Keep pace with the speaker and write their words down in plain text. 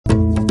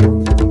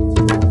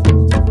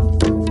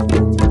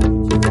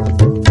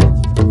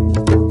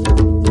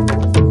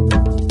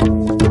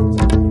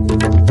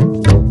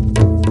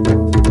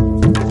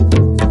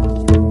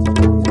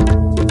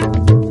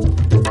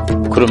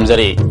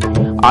ꯊꯥꯖꯔꯤ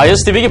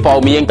ISTV ꯒꯤ ꯄꯥꯎ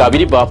ꯃꯤꯌꯦꯡ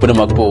ꯇꯥꯕꯤꯔꯤꯕ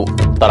ꯄꯨꯝꯅꯃꯛꯄꯨ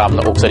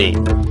ꯇꯔꯥꯝꯅ ꯑꯣꯛꯆꯔꯤ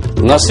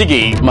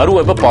ꯉꯁꯤꯒꯤ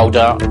ꯃꯔꯨꯑꯣꯏꯕ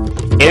ꯄꯥꯎꯗ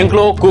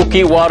Anglo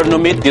Cookie War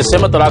Numit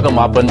December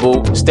 18 bu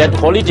state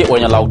holiday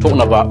oina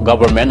lautoknaba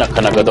government na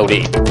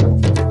khanagadori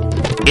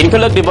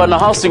Inkalakdiba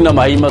nahasingna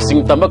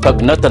mahimasing tamakak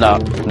natana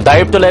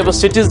direct level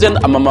citizen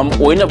amamam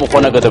oina bu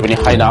khonagadabini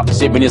haina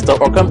Chief Minister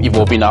Okam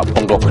Ibobina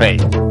phongdokre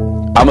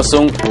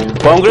amasung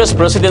Congress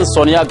President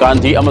Sonia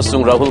Gandhi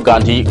amasung Rahul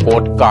Gandhi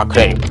court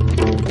kakre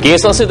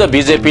case asida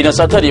BJP na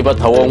sathariba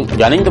thawong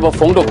yaningdaba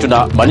phongdoktuna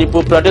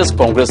Manipur Pradesh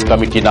Congress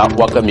Committee na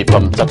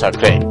wakamipam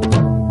chathakre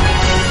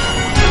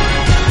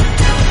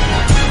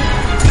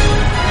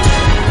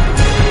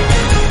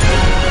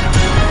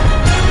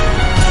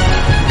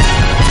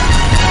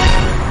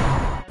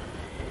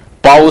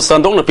Pau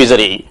Sandong na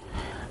Pizari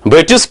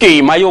British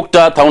ki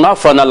Mayokta Tauna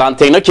Fana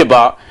Lanteng na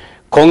Kiba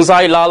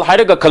Kongzai Lal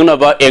Hairaga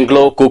Kangnaba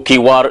Anglo Cookie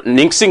War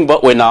Ningsing Ba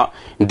Wena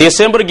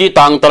December gi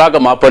Tang Taraga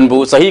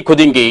Mapanbu Sahi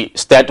Kudingi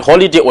State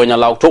Holiday Wena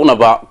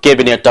Lautoknaba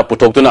Cabinet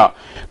Taputokuna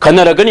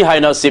Kanaragani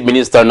Haina Chief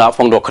Minister na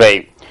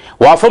Fongdokre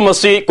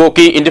Wafamasi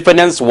Cookie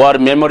Independence War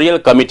Memorial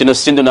Committee na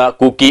Sinduna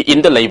Cookie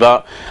in the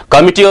Labor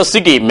Committee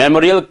Sigi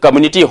Memorial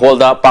Community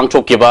Holder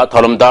Pangchokiba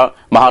Thalamda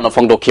Mahana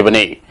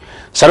Fongdokibane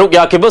Saruk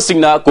Yakiba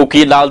Singna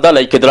Cookie Lalda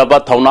like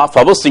Kedraba Tauna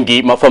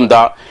Fabosingi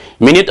Mafamda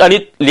Minute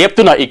Anit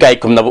Leptuna Ikai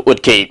Kumnabu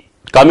Utke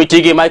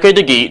Committee Gi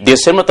Maikadigi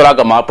December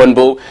Taraga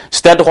Mapanbu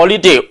State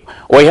Holiday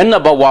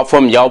Ohenaba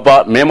Wafam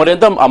Yauba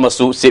Memorandum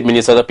Amasu Chief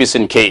Minister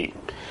Pisin K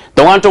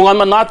Tongan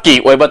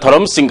Manatki Weba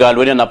Tharam Singal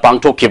Wena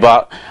Pangto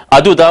Kiba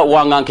Aduda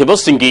Wangang Kiba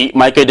Singi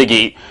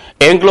Maikadigi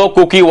Anglo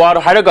Cookie War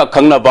Haraga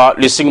Kangnaba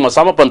Lising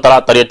Masama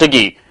Pantara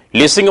Taretagi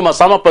Lising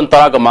Masama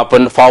Pantaraga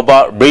Mapan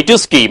Fauba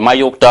British Ki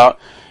Mayokta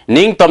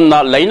Ning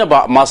Tamna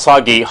Lainaba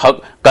Masagi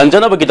Hak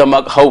Kanjanaba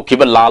Gidamak Hau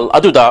Kibal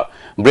Aduda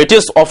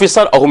British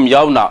officer Ahum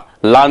Yauna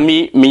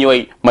Lanmi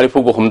Miyoi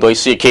Marifugu Humdoi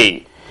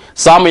CK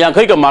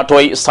Samayankai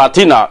Matoi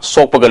Satina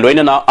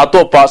Sopagaloina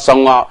Atopa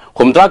Sanga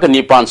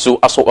Humdragani Pansu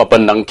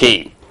Asokapan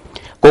Nangki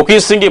Koki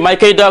Singi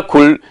Maikaida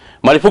Kul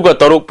Marifuga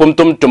Taruk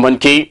Pumtum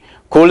Tumanki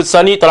Kul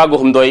Sani Tarago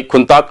Humdoi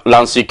Kuntak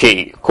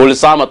Lansiki Kul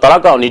Sama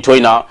Taraga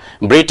Nitoina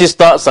British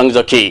Ta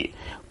Sangjaki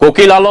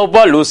Koki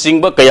Laloba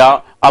Lusingba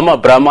Kaya Ama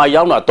Brahma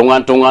Yauna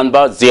Tongan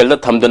ba Zelda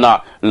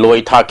Thamdana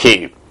Loi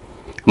Thaki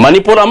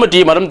Manipur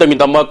Amadi Maram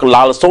Damidamak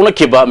Lal Sona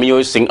Kiba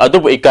Mio Sing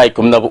Adubu Ikai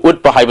Kumnabu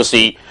Utpa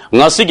Haibasi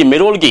Ngasigi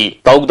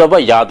Mirolgi Taugdaba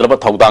Yadraba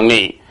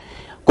Taudangni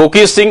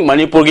Koki Sing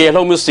Manipur Gi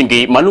Hello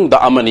Singi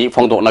Manungda Amani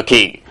Fongdo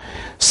Naki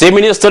Chief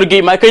Minister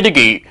Gi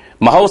Maikaidigi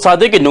Mahau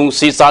Sadegi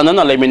Nungsi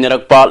Sanana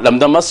Leminarakpa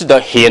Lamdamasida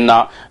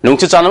Hena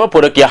Nungsi Sanama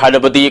Puraki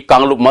Hadabadi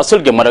Kanglup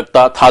Masil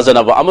Gemarakta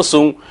Thazanaba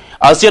Amasung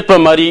Asiat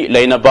Pramari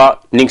Lainaba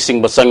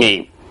Ningsing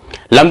Basangi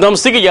Lamdam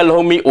Sigi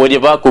Yalhomi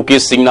Odiba Cookie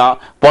Singna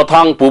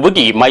Pothang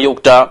Pubagi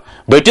Mayokta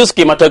British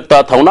Ki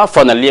Matakta Thauna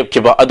Fana Liep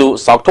Kiba Adu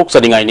Saktok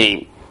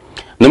Sadingaini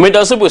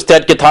Numidasubu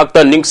State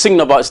Kitakta Ningsing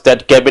Naba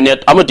State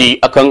Cabinet Amadi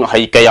Akang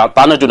Haikaya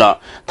Tanaduna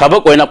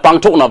Tabak Wena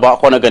Pangtok Naba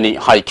Honagani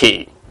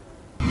Haiki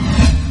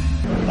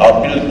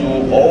Appeal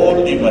to all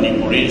the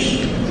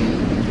Manipuris,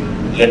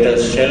 let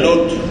us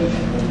salute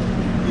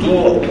to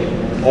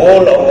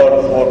all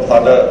our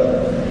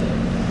forefathers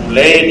who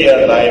laid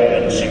their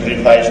life and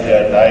sacrificed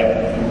their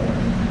life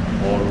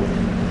for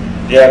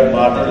their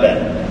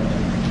motherland,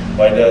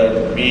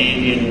 whether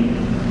be in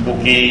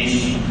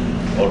Cookies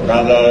or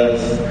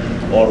Nagas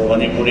or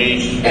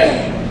Manipuris,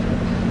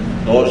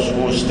 those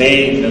who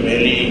stay in the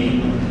valley,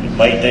 the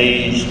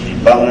Maitais, the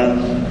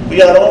Bangan.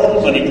 We are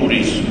all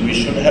Manipuris. We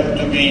should have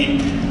to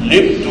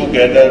live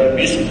together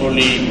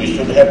peacefully. We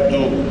should have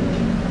to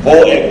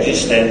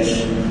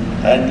coexistence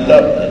and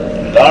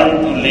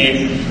learn to live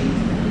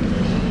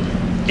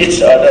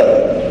each other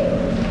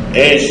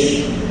as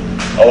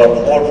our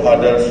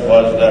forefathers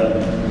was done.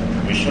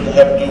 We should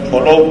have to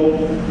follow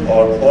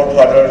our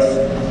forefathers'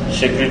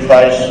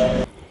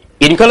 sacrifice.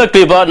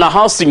 Inkalaktiba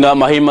Nahasingna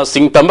Mahima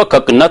Sing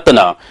Tambakak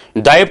Natana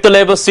Direct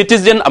level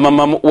citizen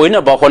Amamam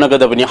Wena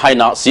Bahonagadabini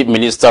Haina Chief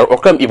Minister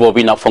Okam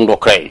Ibobina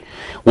Fongdokre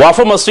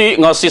Wafamasi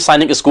Ngasi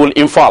Sainik School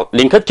Infal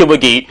Linkat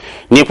Kibagi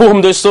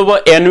Nipuhum de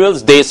Soba Annual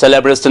Day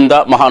Celebration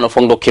da Mahana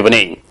Fongdok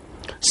Kibane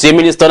Chief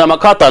Minister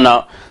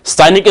Namakatana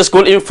Sainik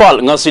School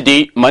Infal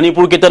Ngasidi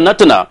Manipur Kita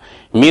Natana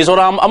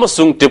Mizoram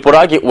Amasung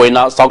Tripuragi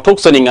Wena Saktok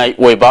Saningai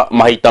Weba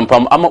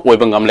Mahitampam Ama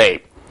Webangamle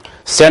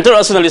Center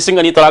Arsenal Lising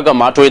Ani Taraga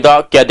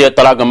Matoida Cadet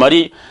Taraga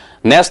Mari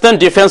National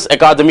Defense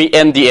Academy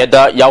NDA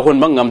da Yahun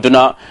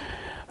Mangamduna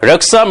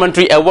Raksa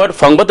Mantri Award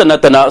Fangbata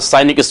Natana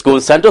Sainik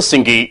School Center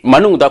Singi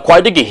Manung da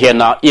Kwaidigi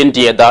Hena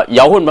NDA da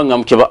Yahun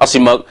Mangam Kiba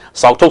Asimak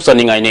Saktok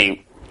Saningai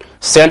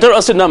Center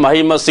Asina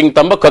Mahima Sing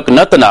Tambakak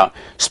Natana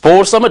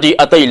Sports Samadi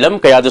Atailam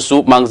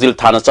Kayadasu Mangzil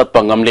Thana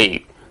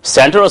Satpangamli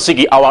Center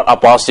Asigi Award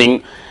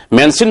Apasing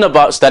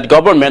Mensinaba State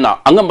Government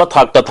Angamba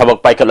Thakta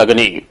Thabak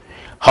Paikalagani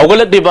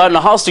Haugaladiba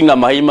Nahasingna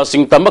Mahima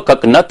Sing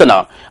Tambakak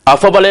Natana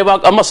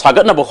Afabalewak Ama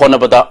Sagatna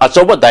Bahonabada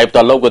Achoba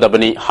Daipta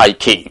Logodabani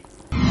Haiki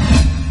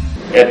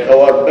At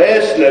our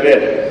best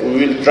level,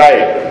 we will try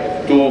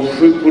to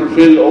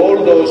fulfill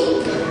all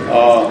those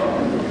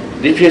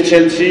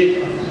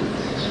deficiency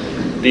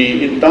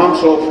in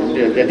terms of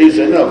that is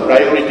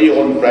priority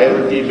on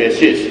priority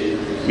basis,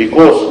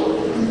 because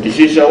this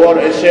is our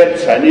asset.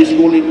 Chinese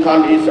school in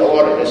Khan is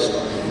our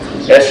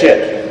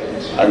asset,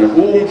 and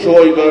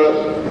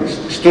whomsoever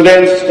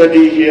students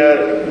study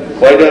here,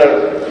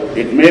 whether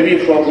it may be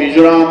from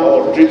Mizoram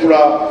or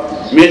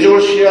Tripura, major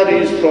share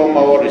is from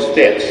our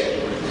states.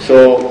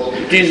 So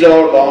it is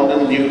our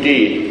bounden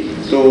duty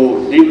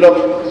to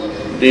develop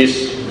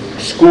this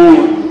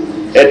school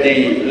at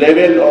the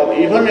level of,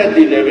 even at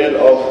the level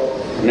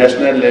of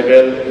national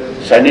level.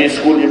 Chinese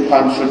school in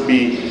Khan should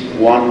be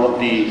one of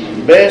the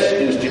best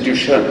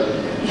institutions.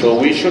 So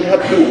we should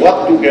have to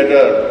work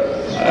together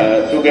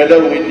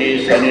with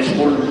the Chinese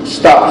school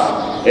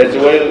staffs as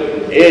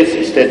well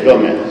as state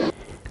government.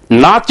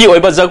 Nati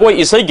oiba jagoi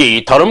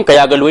isagi tharum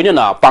kayaga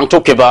loinana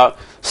pangthokeba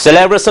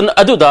celebration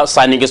aduda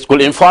Sainik School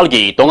Imphal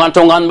gi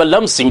tongan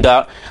malam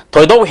singda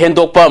thoido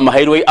hendokpa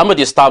mahairoi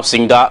amadi staff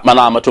singda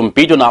mana matum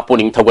piduna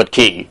puning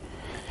thawatki.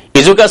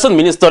 Education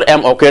Minister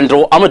M.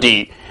 Okendro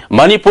Amadi,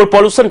 Manipur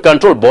Pollution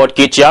Control Board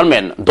ki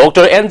Chairman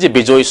Dr. N.G.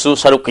 Bijoy Su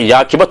Saruk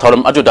Yakiba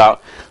Tharam Ajuda,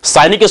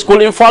 Sainik School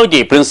Imphal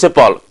gi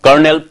Principal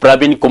Colonel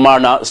Pravin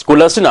Kumarna School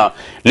Asina,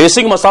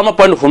 Lising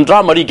Masamapan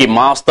Hundra Mari gi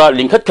Master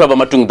Linkat Kraba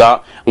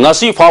Matungda,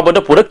 Ngasi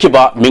Fabada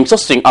Purakiba Mingsa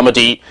Singh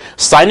Amadi,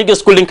 Sainik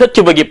School Linkat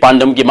Kiba gi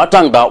Pandam gi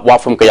Matangda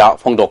Wafum Kaya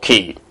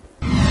Fongdoki.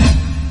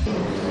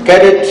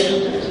 Cadet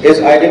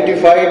is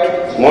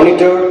identified,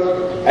 monitored,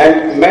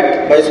 and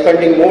met by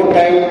spending more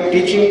time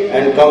teaching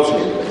and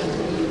counseling.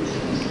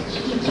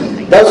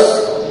 Thus,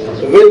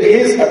 with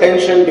his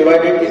attention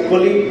divided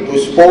equally to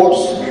sports,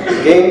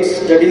 games,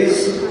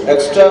 studies,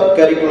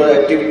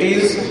 extracurricular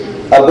activities,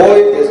 a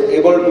boy is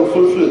able to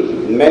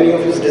fulfill many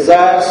of his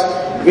desires,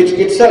 which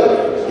itself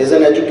is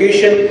an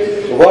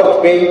education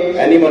worth paying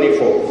any money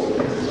for.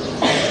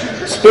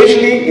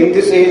 Especially in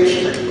this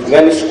age,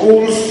 when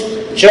schools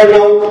churn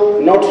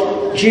out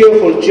not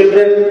cheerful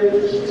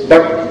children,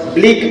 but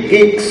bleak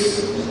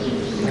geeks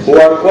who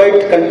are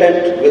quite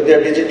content with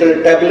their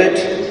digital tablet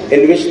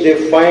in which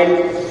they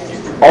find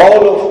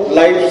all of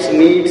life's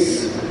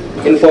needs,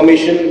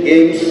 information,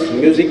 games,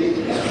 music,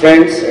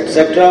 friends,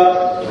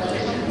 etc.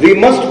 We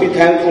must be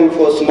thankful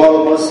for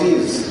small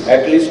mercies.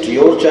 At least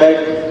your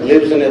child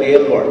lives in a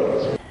real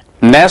world.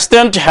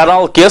 National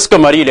Herald case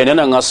kamari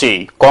lenana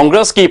ngasi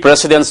Congress ki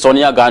President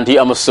Sonia Gandhi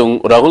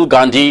amasung Rahul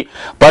Gandhi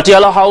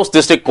Patiala House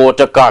District Court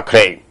ka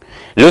khre.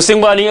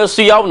 Lusingba ni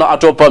asiyaw na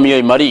atopa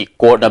miyay mari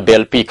court na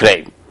bel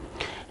pikre.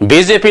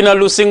 BJP na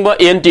lusingba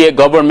NDA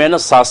government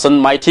sasan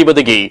maiti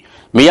badagi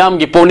miyam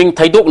gi poning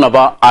thaidok na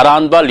ba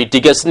aranba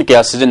litigation kaya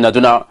sizin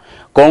naduna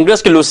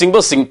Congress ki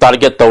lusingba sing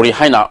target tawri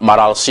haina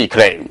maral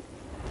sikre.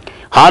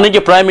 Hani ki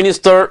Prime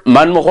Minister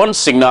Manmohan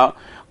Singh na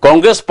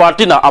Congress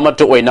party na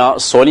amato oina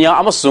Sonia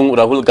amasung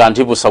Rahul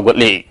Gandhi bu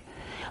sawgatli.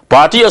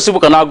 Party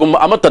asibu kanagum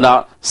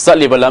amatana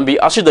satliba lambi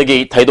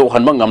asidagi thaidok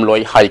hanma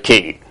ngamloi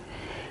haike.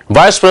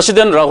 Vice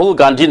President Rahul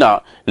Gandhi na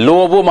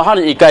Lobo Mahan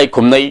Ikai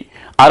Kumnai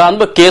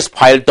Aranba case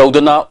file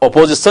Tawdana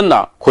opposition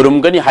na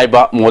Kurumgani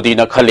Haiba Modi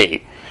na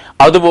Khale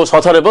Adubo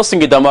Satareba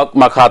Singidamak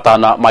Makata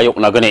na Mayok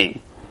Nagani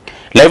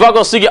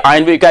Levago Sigi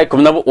Ainvi Ikai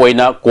Kumnabu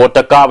Oina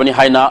Kota Kabani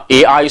Haina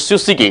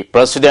AICC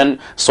President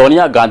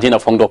Sonia Gandhi na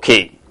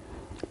Fongdoki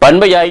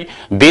Panbayai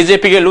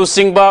BJP ke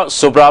Lusingba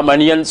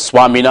Subramanian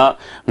Swamina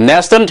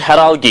National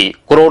Herald gi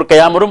Kuror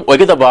Kayamarum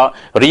Ogedaba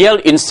Real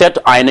Inset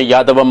Aina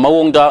Yadaba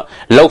Mawongda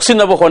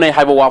Loksinaba Hone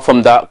Haiba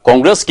Wafamda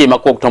Congress ki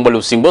Makok Thomba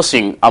Lusingba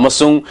Singh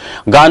Amasung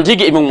Gandhi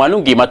gi Imung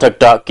Manung gi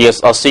Matakta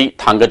case asi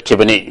Thangat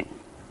Kibani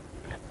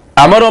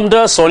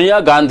Amaromda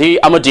Sonia Gandhi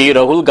Amadi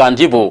Rahul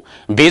Gandhi bu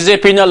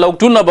BJP na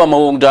Loktunaba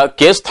Mawongda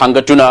case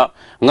Thangatuna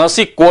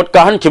Ngasi court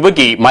kahan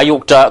kibagi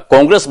mayukta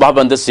Congress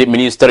babanda si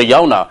Minister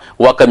Yauna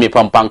wakami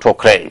from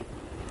Pangtokre.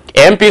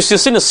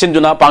 MPCC na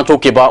sinduna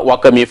Pangtokiba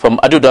wakami from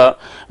Aduda,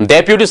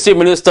 Deputy Chief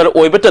Minister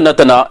Oibata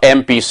Natana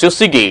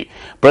MPCC gi,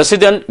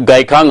 President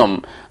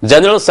Gaikangam,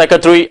 General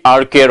Secretary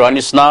R.K.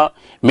 Ranisna,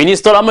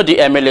 Minister Amadi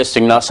MLA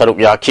Singna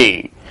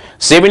Sarukyaki.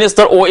 Chief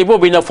Minister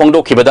Oibo Bina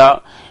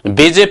Fongdokibada,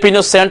 BJP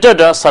na Center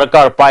da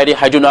Sarkar Pairi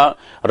Hajuna,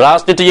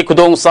 Rajniti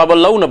Kudong Saba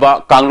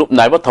Launaba, Kanglup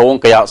Naiba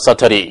Tawong Kaya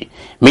Satari.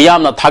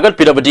 Miyam na Thagat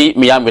Pirabadi,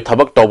 Miyam with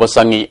Tabak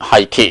Tobasangi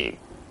Haiki.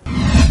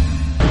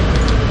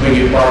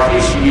 Magi party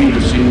si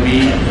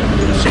Lusimbi,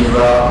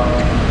 Lusimbra,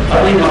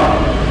 Alima,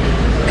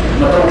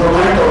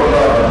 Natakamai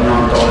Tola,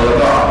 Nam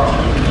Tola,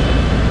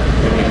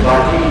 Magi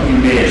party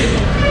image,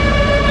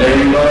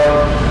 Layla,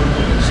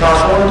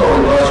 Sason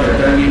Tola,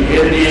 Certainly,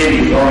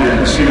 NDA,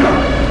 Government, Sina,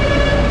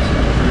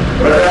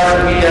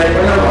 Brother,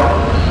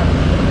 Panama.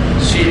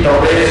 Si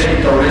tawle,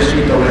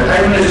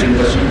 ay na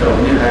singa si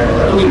tawle, ay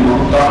ito yung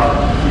mga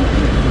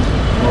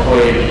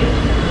makoy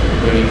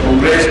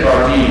Congress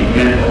Party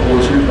and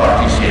opposition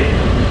party siya.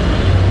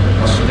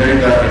 Masidari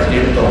ka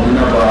ito tawle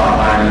na ba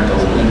ay na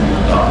tawle yung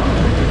mga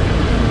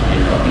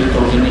ito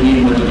tawle na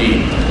yung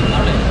matuli.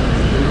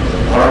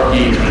 Harap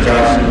ki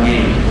prajasingi,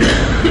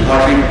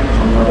 harap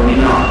ang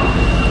napunina,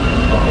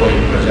 makoy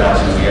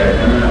prajasingi ay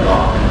na ba?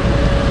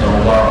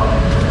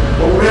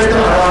 Congress na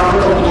harap na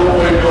tawle ko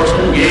yung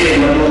person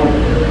game,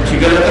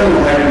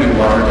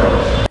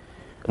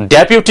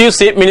 Deputy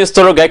Chief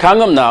Minister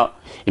Gaikangam na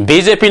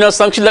BJP na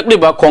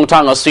sangsilakliba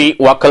khongthang asi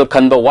wakal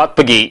khanba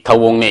watpagi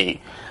thawongni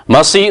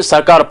masi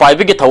sarkar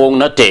paibagi thawong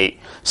nate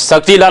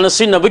sakti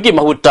lanasi nabagi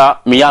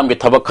mahutta miyam gi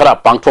thabak khara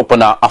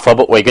pangthokpana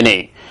afaba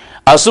oigani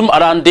asum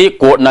arande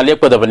court na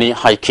leppadabani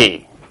haiki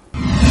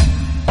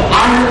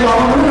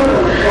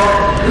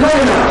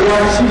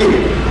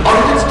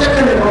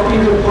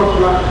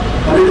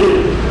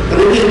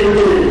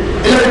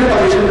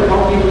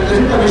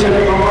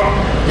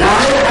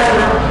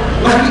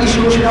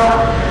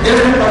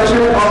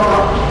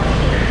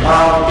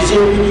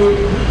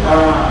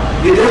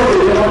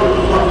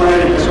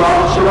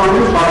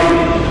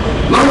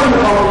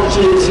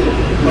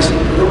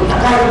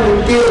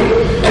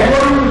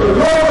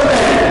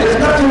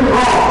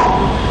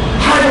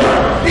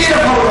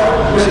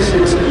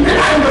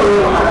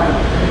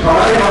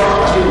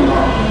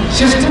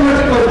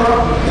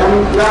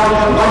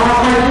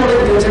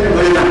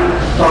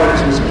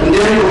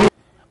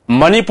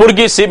Manipur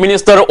gi Chief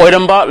Minister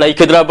Oiramba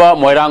Laikhidraba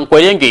Moirang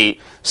Koyengi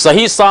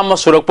Sahi Sama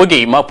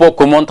Surakpagi Mapo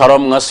Kumon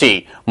Tharom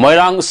ngasi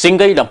Moirang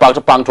Singai Lampak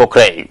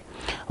Pangthokre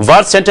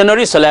Var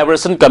Centenary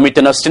Celebration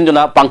Committee na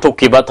Sinduna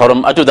Pangthokkiba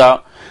Tharom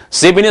atuda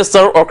Chief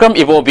Minister Okram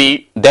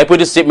Ibobi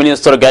Deputy Chief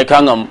Minister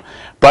Gaikangam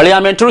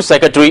Parliamentary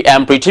Secretary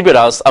M.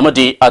 Prithibiras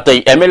amadi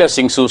atai MLA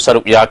Singsu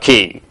Saruk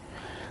Yaki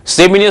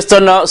Chief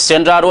Minister na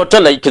Sendra Rota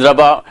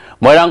Laikhidraba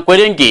Moirang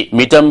Koyengi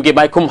Mitam gi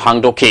Maikum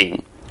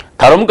Hangdoki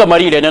Tharom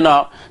Kamari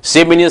Lenana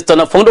Chief Minister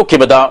na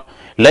Fongdokibada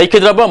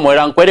Laikhidraba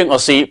Moirang Koireng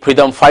asi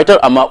freedom fighter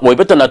ama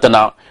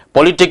oibatanatana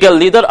political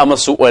leader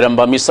amasu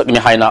oiramba misakni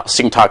haina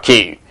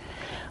singthaki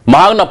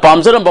mahangna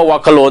pamjaramba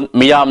wakalon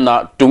miyamna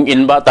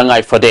tunginba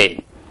tangai fade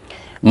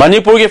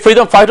Manipur ge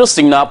freedom fighter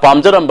singna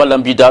pamjaramba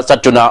lambida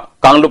chatuna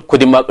kanglup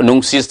khudimak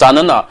nungsi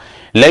stanana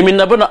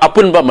leminabana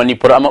apunba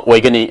Manipur ama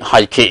oigani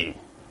haiki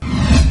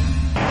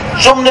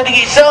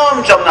Somnadigi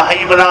sam jamna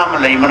haibana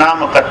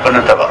leimana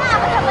katpanataba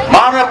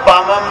mana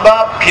pamamba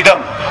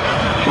phidam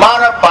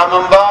mana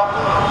pamamba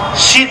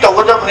si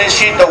togodamne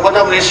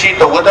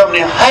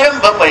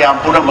hayamba mayam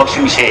puna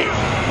maksing se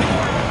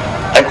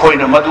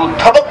aikoina madu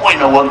thabak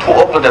oina wanthu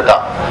opadata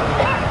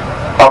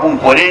babung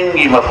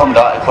korengi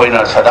mafamda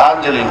aikoina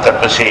sadanjalin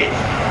katpase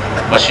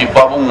masi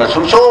babung na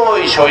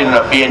sumsoi soina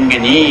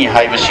piengeni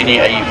haibasini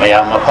ai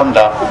mayam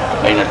mafamda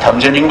aina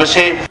thamjaning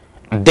base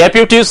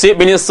Deputy Chief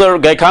Minister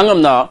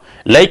Gaikangam na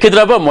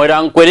Laikhidraba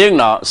Moirang Koireng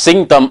na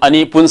singtam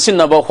ani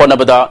punsinaba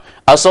honabada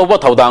asoba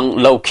thaudang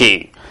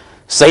lauki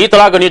Sahi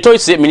Talaganitoi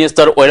Chief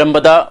Minister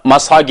Oirambada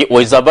Masagi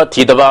Oizaba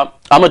Thidaba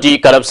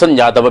Amadi Corruption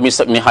Yadaba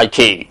Misakni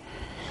Haiki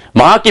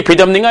Mahaki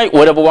Pidam Ningai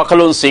Oiraba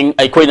Wakalon Singh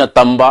Aikoina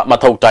Tamba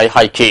Mathautai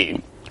Haiki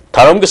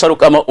Tharom gi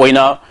saruk ama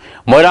oina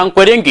Moirang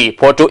Koirengi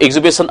photo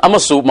exhibition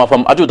amasu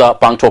mafam aduda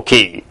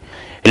pangthoki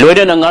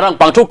Loida na ngarang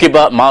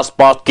pangthokiba mass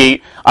park ki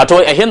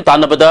atoi ahen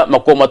tanabada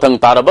makomatang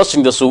taraba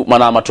singdasu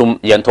manamatum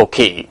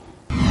yanthoki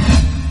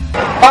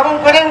Pamang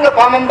Koireng na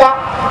pamamba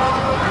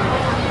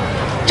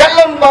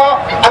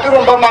Chalamba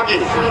aturamba magi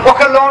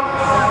wakalon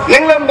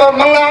linglamba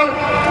mangang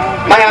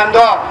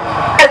mayando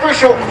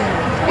episho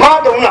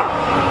maduna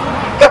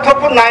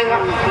katopun naina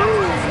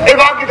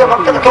ebagi da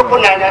makta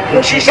katopun naina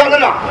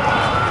sisangana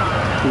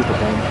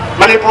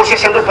Manipur se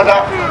sangat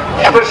pada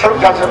apel saruk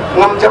jasa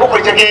ngam jabo ko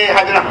jage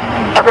hajna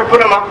apel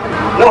punama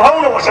no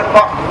hawno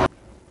wasatpa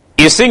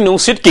Ising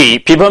nungsit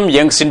ki pibam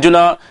yang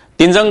sinduna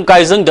tinjang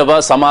kaijang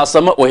daba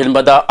samasama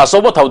ohinbada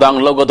asoba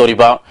thaudang logo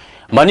doriba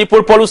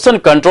Manipur Pollution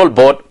Control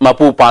Board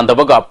Mapu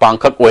Pandabaga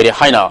Pangkak Oire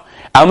Haina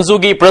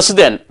Amzugi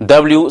President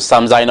W.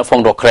 Samjaina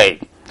Fongdokre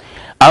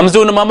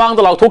Amzu na mamang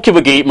da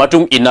lautokibagi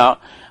matung ina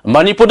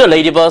Manipur da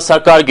Ladiba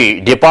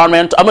Sarkargi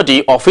Department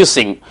Amadi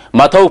Officing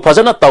Mathau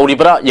Pajana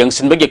Tauribra yang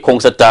sinbagi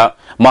kongsata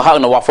mahag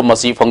na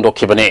wafamasi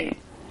Fongdokibane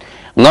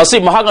Ngasi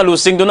mahag na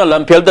lusing duna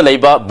lampel da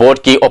Laiba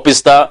Board ki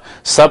Opista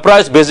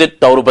Surprise Visit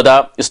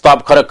Taurubada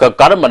Stop Karaka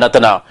Karam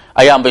Manatana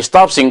Ayamba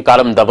Stop Sing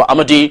Karam Daba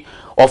Amadi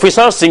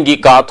Officer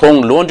Singi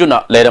Kathong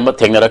Lonjuna Lerama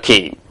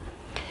Tengaraki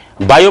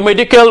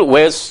Biomedical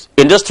Waste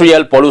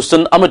Industrial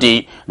Pollution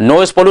Amadi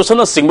Noise Pollution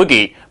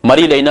Singmagi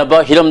Mari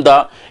Lainaba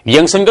Hiramda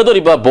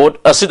Yangsangadoriba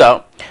Board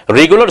Asida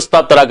Regular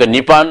Staff Taraga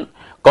Nipan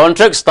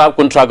Contract Staff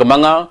Kuntraga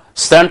Manga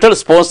Central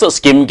Sponsor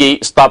Scheme Gi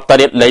Staff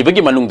Taret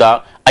Laibagi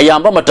Manungda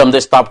Ayamba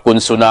Matamde Staff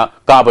Kunsuna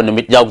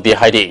Carbonumit Yaudi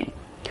Hiding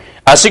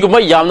Asiguma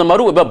Yamna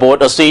Maru Eba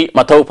Board Asi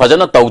Matau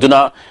Pajana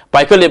Tauduna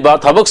Paikaleba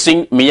Thabak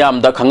Sing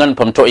Miyam da Kangan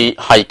Pamtoi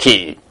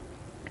Haiki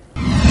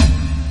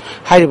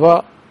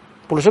Haiba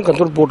Pollution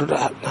Control Board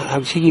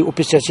Hagi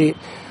Officer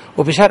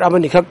Officer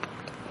Amanikak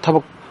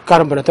Tabak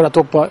Karam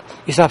Topa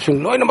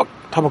Isapsing Loinamak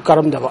Tabak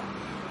Karam Dava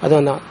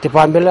Adana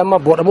Department Lama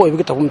Board Abo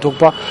Vitam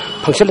Topa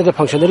Function of the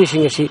Functionary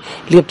Singasi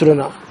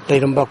Lipturana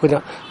Lairamba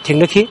Kuna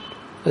Tinaki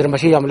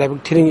Masi Yam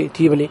Lab Tini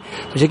Tivani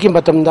Zikim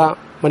Batamda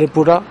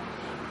Manipura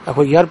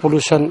Air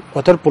pollution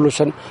water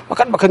pollution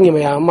Makan Makani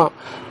Mayama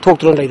talk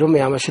to Lairum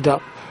Mayama Sida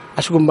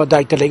Asugumba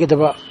Daita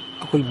Legadava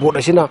Board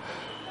Asina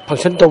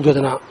Function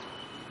Togdana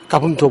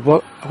Kapum Topa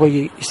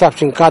Staff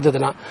Sing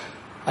Kadana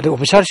ada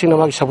officer sing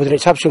nama sabudre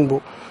sab sing bu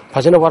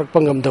fajana work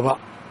pangam daba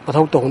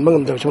pathau to hon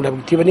bangam daba chung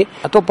labuk tibani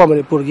atopa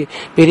manipur gi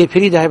peri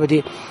peri da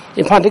habadi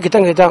imphal de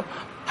kitang heta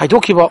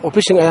haidokhiba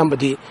office sing ayam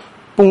badi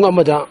pung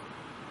amada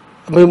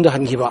mayum da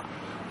hangiba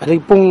adai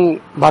pung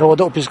 12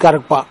 da office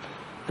karakpa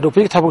adu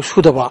office thabuk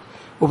sudaba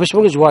office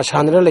bang juwa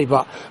sanra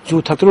leiba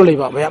ju thakru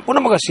leiba maya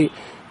punamagasi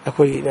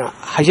akoi na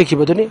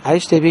haijekibaduni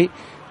ISTV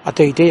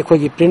atai te akoi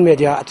gi print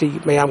media atai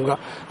mayam ga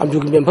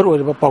amju gi member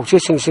oiba pauche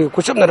sing se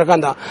kuchapna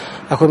rakanda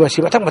akoi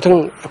masi mathang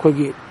mathang akoi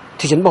gi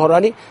tijen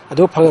bahorani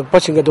adu phangak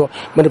pasing do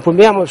manipur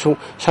mayam su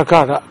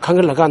sarkar ra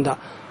khangal laganda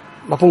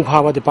mapung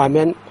phawa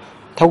department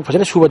thau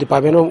phajana suba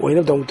department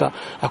oina dongta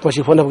akoi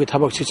si phone gi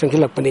thabak si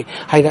changkhilakpani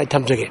haina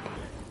thamjage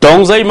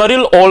Tongjai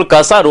Maril All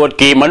Kasa Road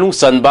ki Manung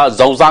Sanba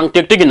Zauzang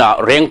Tiktigina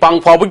Rengpang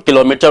Phawi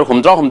kilometer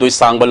humdra humdui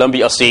sangba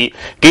lambi asi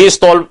ki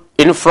stall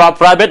infra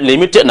private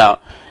limited na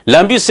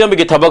lambi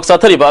sembi thabak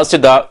sathariba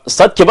asida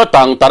satkiba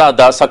tang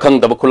tarada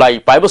sakhang dab khulai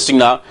paiba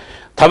singna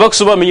thabak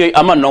suba miyoi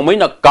ama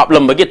nomaina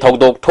kaplambagi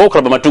thogdok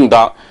thokraba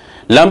matungda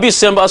lambi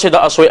semba asida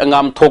asoi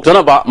angam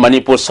thokjanaba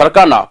Manipur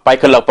sarkarna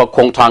paikhalakpa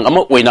khongthang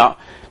ama oina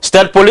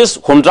state police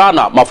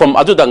humdrana mafam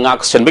aduda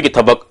ngak senbagi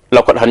thabak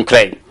lakhat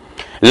hankrai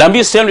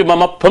lambi semri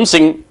mama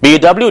phamsing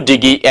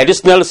BWDG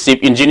additional chief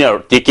engineer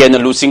TKN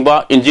Lusingba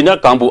engineer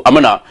kambu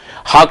amana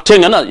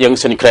haktengana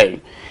yangsen krai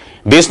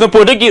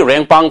Bisnupur dagi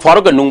Rengpang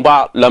Faruga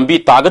Nungba lambi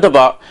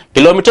tagadaba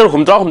kilometer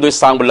humdra humdui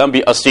sangba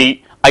lambi asi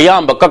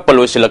ayamba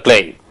kakpalo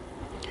silaklay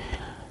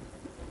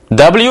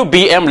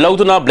WBM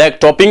lauduna black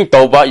topping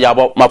tauba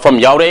yaba mafam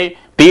yaure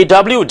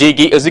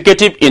PWDG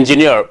executive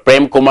engineer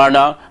Prem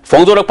Kumarna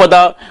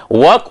Fongdorakpada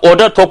work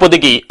order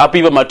thopadagi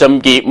apiba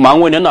matamgi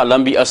mangwenana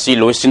lambi asi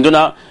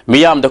loisinduna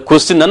miyam da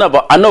kusinana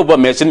ba anoba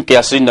machine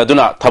kyasin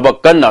naduna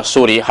thabakkanna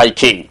sori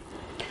haiki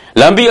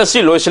lambi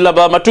asi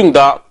loisilaba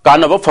matungda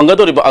kanaba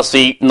fangadoriba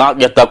asi nak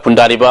yata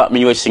khundariba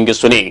miyoi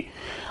singisuni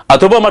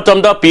atoba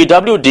matamda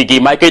PWDG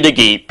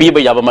maikaidagi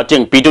piba yaba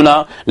mateng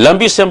piduna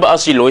lambi semba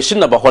asi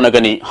loisinaba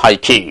honagani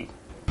haiki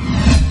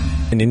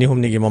nini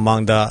humni gi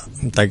mamangda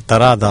tak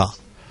tarada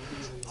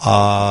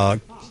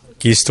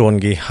Keystone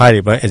gi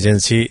hariba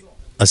agency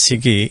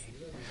asigi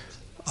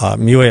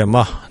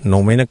miyoyama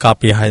nomaina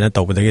kapi haina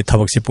tawbadagi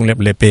thabak si punglep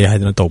lepe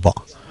haina tawba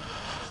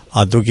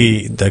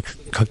adugi da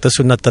khakta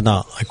sunatana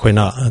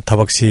akoina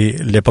thabak si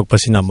lepak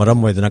pasina maram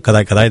moidana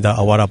kadai kadai da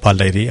awara pa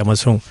lairi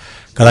amasung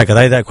kadai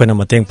kadai da akoina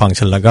mateng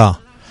pangchalaga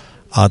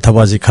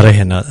thabaji khare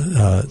hena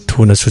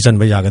thuna sujan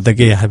ba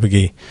yagadage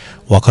habigi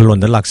wakhalon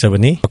da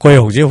laksabani akoi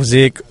hoje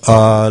hoje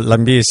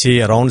lambi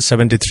si around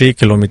 73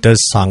 kilometers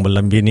sangba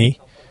lambi ni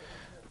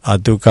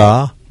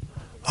aduga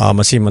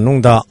masi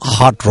manungda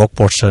hard rock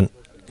portion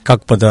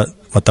kakpada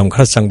matam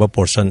khar sangba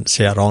portion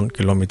se around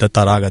kilometer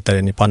taraga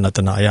tareni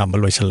panatana ayamba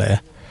loisala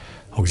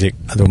hojik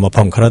adu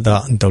mapam kharada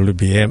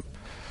WBM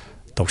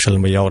toksal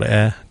ma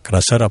yaure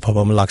crusher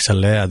aphabam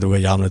laksale aduga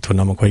yamna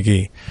thuna makoi gi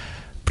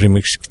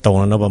premix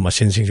tawna ba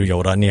machine sing ju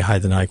yaurani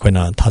haidana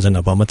aikoina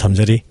thajana ba ma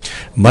thamjari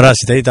mara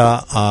sidaida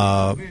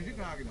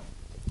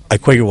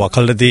aikoi gi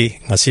wakhaldi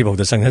ngasi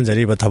bawda sanghan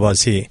jari ba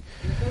thabasi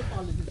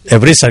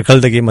every circle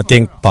dagi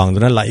mateng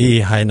pangduna lai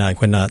haina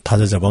aikoina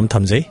thajabam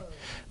thamjai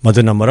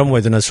maduna maram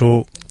weduna su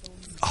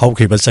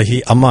hawkhiba sahi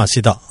ama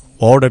sida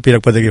order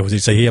pirakpadagi hoji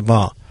sahi ama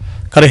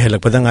kare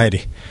helakpada ngairi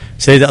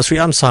seida asu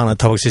yam sangna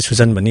thabaksi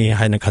sujan bani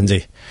haina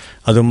khanjai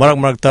adu marak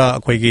marakta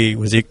akoigi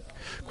hojik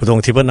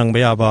kudong thiba nangba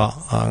yaba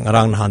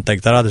ngarang han taik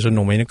tara dasu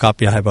nomaina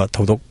kapya haiba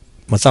thodok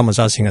macha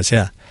macha singa se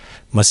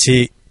masi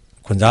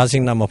khunja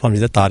singna mafam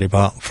jida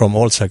tariba from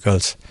all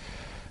circles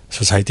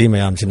society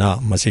mayam sina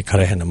masi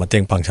khare hena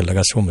mateng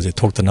pangchalaga su maji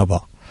thoktana ba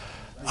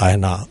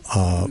aina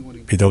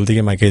PWD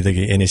gi maike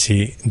dagi NEC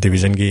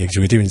division gi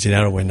executive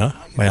engineer oina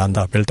mayam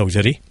da appeal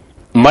tawjari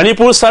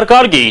Manipur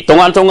Sarkar gi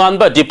tongan tongan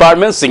ba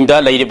department singda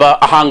leiriba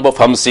ahang ba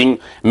famsing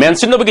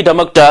mention ba gi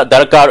damakta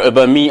darkar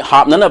ba mi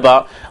hapnana ba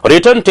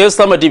return test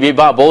samadi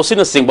ba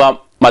bosina singba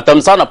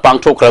matam sana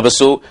pangthok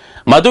rabasu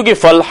madugi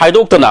fal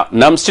haidoktana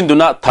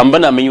namsinduna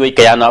thambana miwei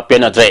kayana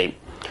penadre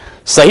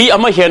sahi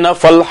ama hena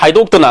fal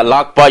haidoktana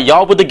lakpa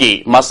yawbadagi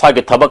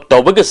masagi thabak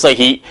tawbagi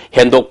sahi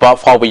hendokpa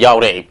fawba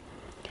yawre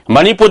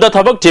Manipur da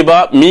thabak tiba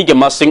mi ge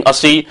masing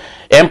asi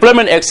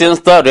employment exchange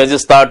ta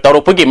register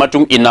taropagi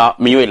matung ina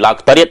miwei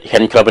lak taret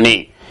henkrabani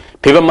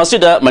phiba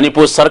masida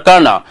Manipur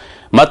sarkarna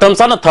matam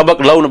sana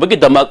thabak launa bagi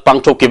damak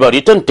pangthokiba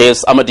return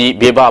test amadi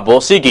beba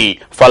bosigi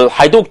fal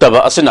haidoktaba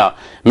asina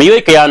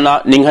miwei kayana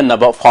ninghanna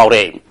ba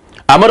fawre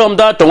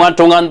amaromda tongan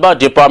tongan ba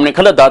department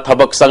khalada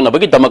thabak sangna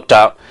bagi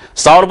damakta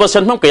saurba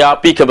senham kaya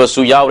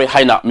pikhabasu yawre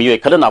haina miwei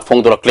khalana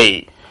phongdorakle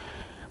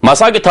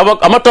Masagi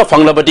thabak amata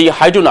fanglabadi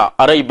haiduna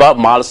araiba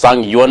mal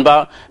sang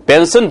yuanba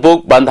pension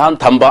book bandhan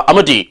thamba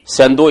amadi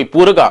sendoi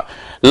puraga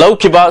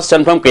laukiba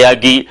senfam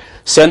kayagi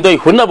sendoi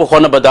hunaba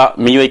honabada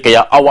miyoi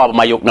kaya awab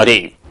mayok nare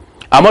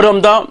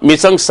amaromda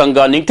misang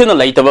sanga ningthena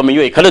laitaba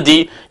miyoi khaladi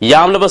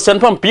yamlaba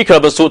senfam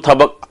pikhrabasu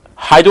thabak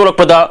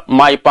haidorakpada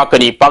mai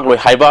pakani pakloi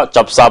haiba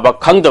chapsaba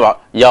khangdaba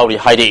yauri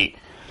hairi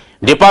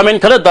department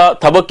khalada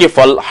thabak ki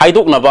fal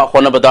haidoknaba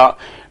honabada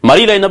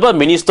mari lainaba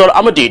minister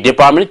amadi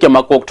department ke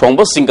makok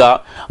thongba singa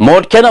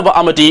mod kenaba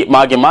amadi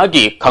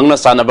magi khangna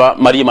sanaba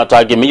mari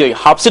mata ge miyoi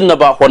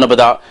hapsinnaba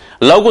honabada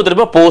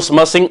lawgudriba post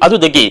masing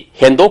adudagi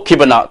hendok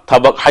khibana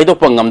thabak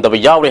haidokpa ngamdaba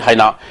yawe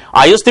haina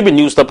ISTV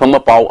news ta phangma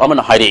paw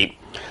amana hairi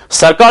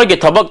सरकार के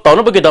थबक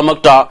तौनबगे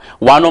दमकता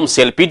वानोम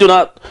सेल्फीदुना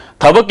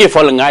थबक के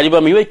फल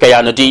ngairiba miwai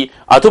kayanati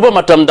athuba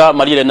matamda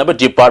mari lenaba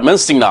department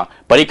singna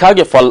parikha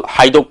ke fal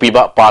haidok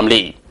piba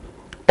pamli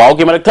paw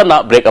ki marakthana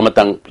break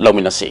amatang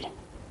lominasi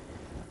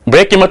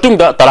break ki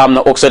matungda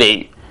taramna oksari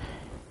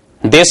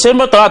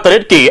December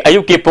 38 ki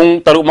ayuk ki pung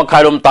taruk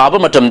makhairom taba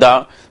matamda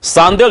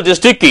Sandel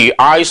district ki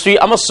ISTV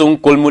amasung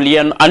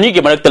kulmulian ani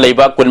ki marakta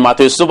leiba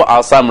kunmathu sub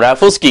Assam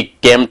Rifles ki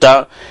kemta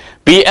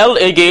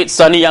PLA ge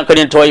Sani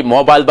Yankanin Toy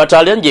Mobile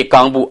Battalion ge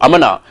Kangbu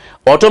Amana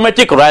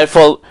Automatic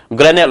Rifle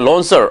Grenade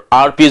Launcher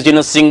RPG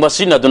na sing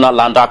machine aduna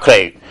landa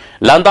kray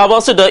landa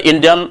wasi the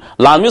Indian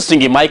Lami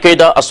singi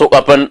Maikeda Asok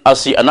Apan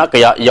asi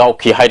anakaya yaw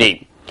ki hairi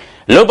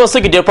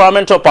Lobasik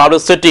Department of Power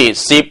City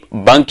Sip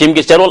Bankim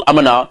ge Cherol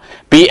Amana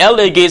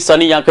PLA ge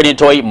Sani Yankanin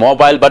Toy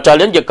Mobile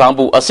Battalion ge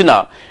Kangbu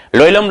asina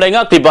Loilam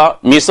lenga tiba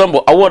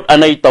Misambu Award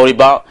anay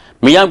tawriba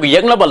Miyam ge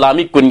Yagnaba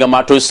Lami Kunga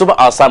Matu Suba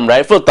Assam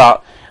Rifle ta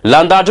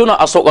Landa juna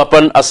asok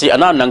apan asi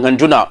ana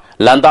nanghanjuna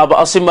landa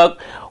ba asimak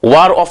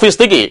war office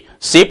tegi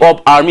chief of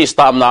army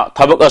staff na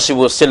thabak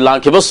asibu sillang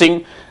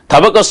khibosing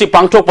thabak asi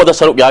pangthok pada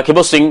saruk ya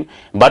khibosing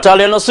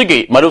battalion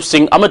asigi marup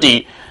sing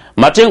amati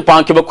mateng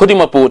pangkhiba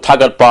khudimapu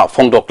thagatpa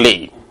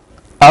phongdokli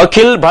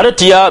Akhil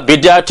Bharatiya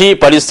Vidyarthi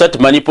Parishad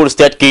Manipur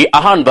state ki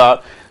ahanba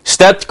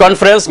State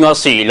Conference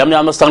ngasi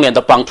lamnyam sanglen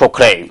da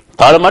pangthokre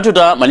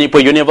Tharamajuda Manipur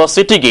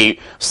University ki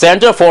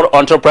Center for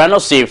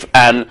Entrepreneurship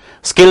and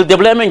Skill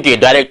Development ki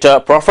Director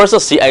Professor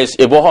C.I.S.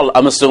 Ibohol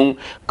amasung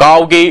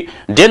Kaugi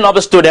Dean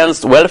of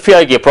Students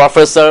Welfare ki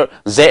Professor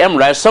J.M.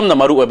 Raisam na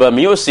maru eba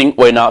miyosing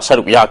oina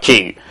saruk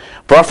yaki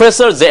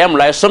Professor J.M.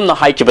 Raisam na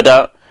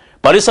haikibada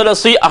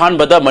Parisadasi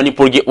ahanbada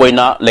Manipur ki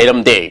oina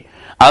leiramde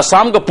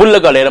Assam ka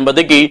pullaga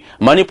leirambadagi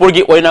Manipur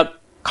ki oina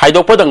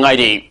khaidokpada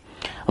ngairi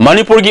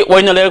Manipur gi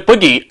oina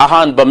lerpagi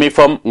ahan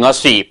bamifam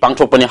ngasi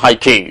pangthokpani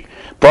haiki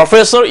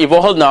Professor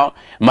Ivohol na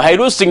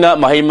Mahiru Singna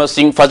Mahima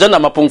Singh Fajana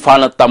mapung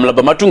fana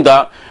tamlaba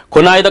matungda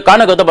khunai da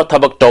kanagada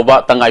thabak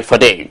tawba tangai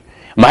fade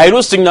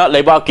Mahiru Singna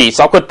leibaki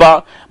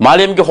sakotpa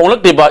malem gi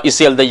honglak deba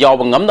isel da yaw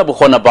ngamna bu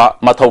khonaba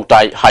mathau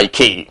tai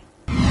haiki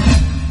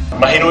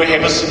Mahiru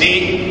Hebasidi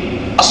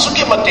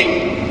asuki mating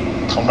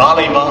thona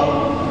leiba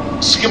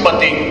asuki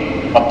mating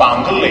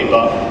mapanggal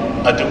leiba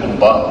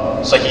adugumba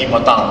sahi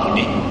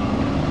matanguni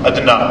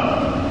aduna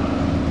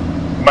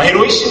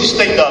Mahiroi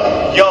State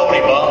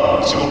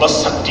Yauriba, Suba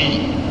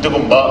Sakti,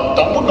 Dugumba,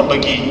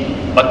 Tomunabagi,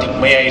 Matik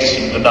Maya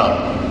Sinduna,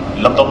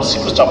 Lamdom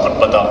Sipu Chapat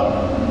Bada,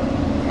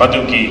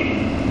 Maduki,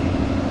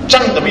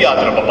 Chang the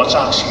Biadra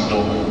Bamacha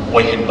Sindo,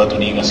 Wahin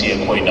Batuning Sia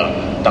Koina,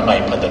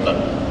 Tangai Padana,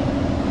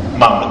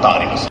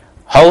 Mamatari.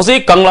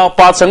 Hausi Kangla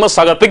Pat Sangma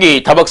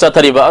Sagapigi, Tabaksa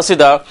Tariba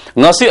Asida,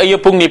 Nasi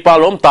Ayapung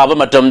Nipalom Taba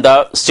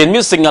Matamda, Sinmi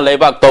Singa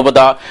Lebak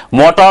Tobada,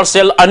 Mortar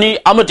Cell Ani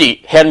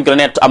Amati, Hand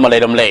Grenade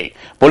Amaladam Lay,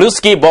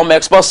 Poliski Bomb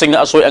Expert Singer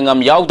Asoy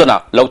Angam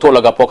Yaudana,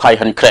 Lautolaga Pokai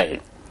Han Cray.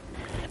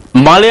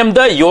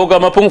 Malemda Yoga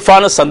Mapung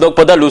Fana Sandok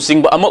Pada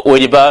Lusing Ama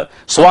Uriba,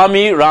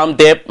 Swami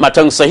Ramdev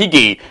Matang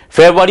Sahigi,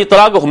 February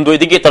Taraga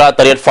Humduidigi Tara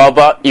Taret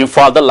Faba,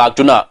 Infalda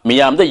Laktuna,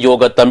 Miyam the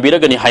Yoga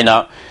Tambira Gani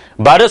Haina.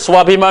 Bharat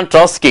Swabhiman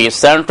Trust ki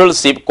Central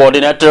Chief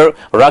Coordinator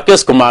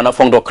Rakesh Kumar na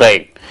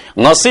phongdokre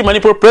ngasi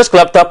Manipur Press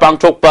Club ta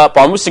pangthokpa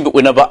pamusing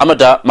unaba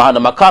amada mahana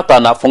makata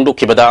na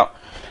phongdokhibada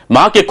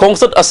ma ke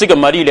khongsat asiga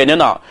mari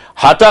lenena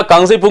hata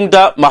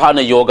kangjepungda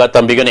mahana yoga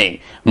tambigani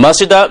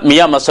masida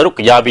miya masaruk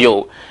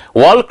yabiyo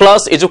World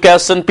Class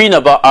Education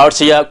Pinaba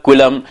Arsia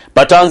Kulam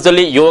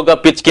Patanjali Yoga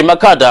Pitch ki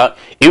makada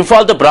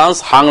Infal the branch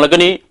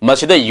hanglagani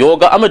masida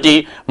yoga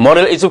amadi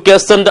moral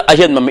education da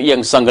ahen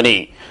mamiyang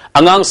sangani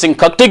Angang sing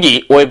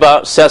kaktegi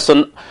oiba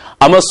session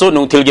amaso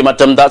nungtilgi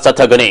matamda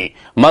sathagani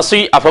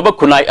masi afaba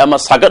kunai ama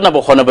sagatna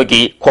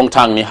bokhonabagi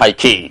khongthang ni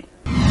haiki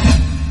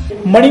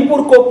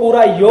Manipur को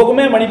पूरा योग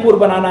में मणिपुर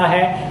बनाना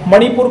है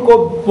मणिपुर को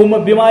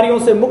बीमारियों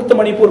से मुक्त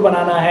मणिपुर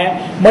बनाना है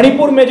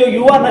मणिपुर में जो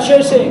युवा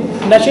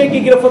नशे की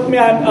गिरफ्त में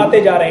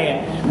आते जा रहे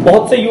हैं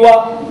बहुत से युवा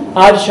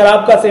आज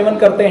शराब का सेवन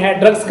करते हैं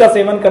ड्रग्स का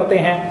सेवन करते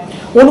हैं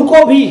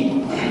उनको भी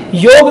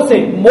योग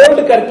से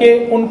मोल्ड करके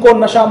उनको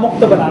नशा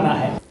मुक्त बनाना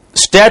है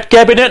State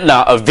Cabinet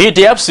na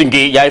VDF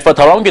singi yai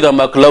fatharong gi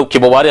damak law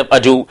kibawari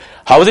aju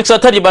hauzik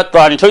sathariba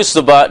tranithoi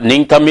suba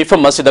ningthami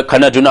from masida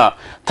khanaduna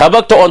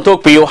thabak to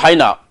ontok piyo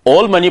haina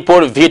All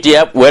Manipur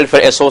VDF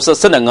Welfare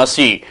Association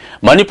ngasi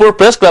Manipur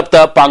Press Club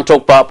ta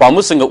pangthokpa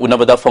pamusinga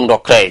unabada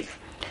phongdokre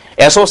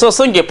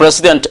Association ge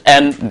President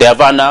N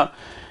Devana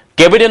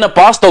Cabinet na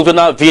pass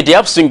tawduna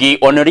VDF singi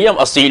honorarium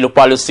asi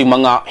lupalising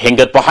mga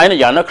hengat pahaina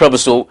yana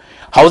krabusu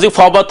hauzik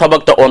faba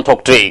thabak ta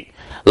ontok tre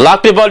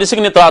Lakriba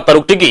lising nitra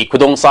taruktigi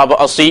kudong saba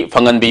asi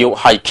fanganbiyo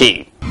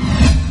haiki.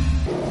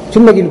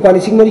 Sumagi lupa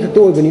lising mari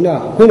kato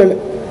ibanina. Kuna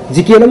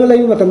zikianam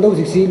layu matamdaw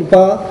siksi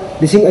lupa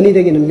lising ani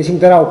dagin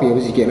lising taraw piya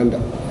zikianam da.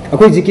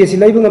 अखोई GK से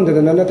live ngam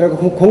da na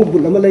khong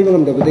bul ama laib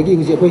ngam da badagi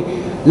huji अखोई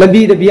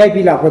lambi da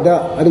VIP lakpada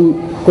adum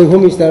koi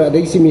home minister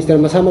adagi si minister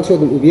masa mak so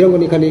adum ubirang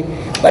ni khani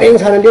pareng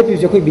sana le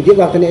tu अखोई bigel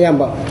wakta ne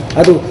ayamba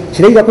adu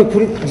sidai da koi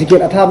puri GK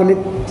atha bali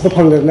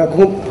phang da na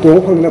khong to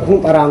phang da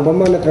khong arang ba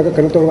ma na tra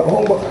ka to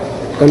hong ba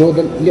kano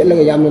da le la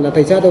yam na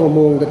tai cha da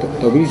mong da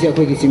to bi si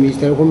अखोई ki si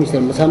minister home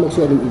minister masa mak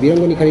so adum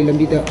ubirang ni khani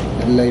lambi da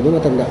laib ma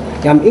tam da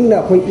yam ingna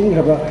अखोई ing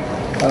raba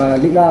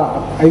लिगा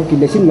आयु की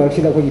लेसिन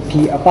मार्क्सिदा कोई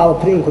फी अपाव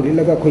फ्रेंग को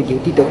लिगा कोई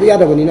duty तो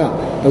याद बनिना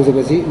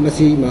तौजबसी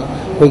मसी मा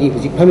कोई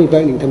हुजी फमी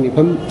पाइ निथमि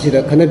फम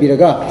सिदा खना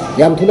बिरगा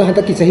याम थुना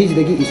हतक की सही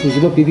जिदगी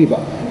इशुजिबो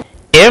पिबिबा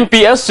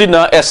MPS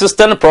na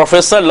assistant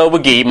professor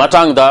lobgi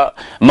matangda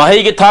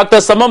mahigi thakta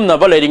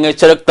samamnaba leidingai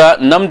charakta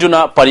namjuna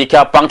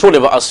parikha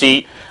pangtholeba asi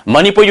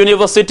Manipur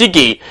University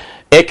ki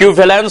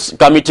equivalence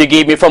committee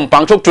gi mifam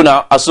pangthoktuna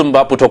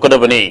asumba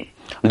puthokadabani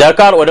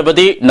Darkar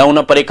odabadi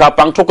nauna parikha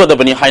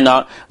pangthokodabani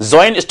haina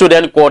Joint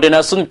Student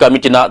Coordination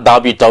Committee na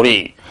dabi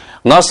tauri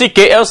ngasi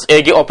KSA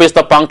gi office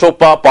ta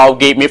pangthokpa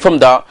pawgi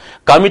mifamda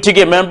committee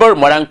gi member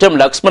Marangtem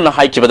Laxman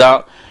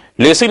haikibada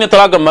lesing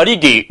taraga mari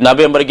gi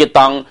November gi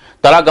tang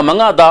taraga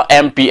manga da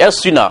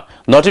MPS sina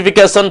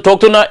notification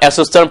thoktuna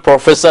assistant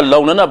professor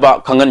launana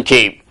ba khangan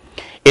ki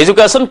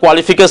education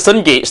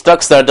qualification gi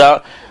structure da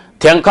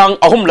thengkhang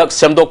ahum lak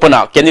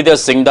semdokpana candidate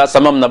singda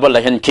samam naba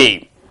lahen ki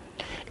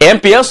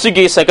MPS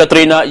gi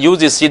secretary na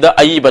UGC da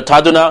ayi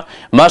bathaduna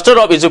Master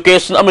of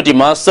Education amati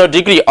Master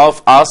Degree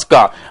of Arts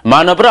ka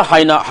manabra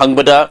haina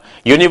hangbada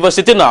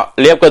University na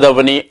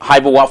lepkadabani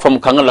haibu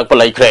wafam khangan lakpa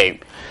laikre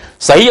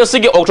sahi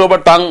asigi October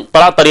tang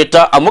tara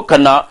tareta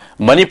amukhana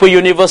Manipur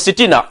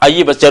University na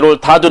ayi bacharol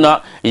thaduna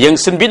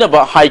yengsinbina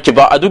ba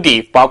haikiba adugi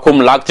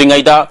pakhum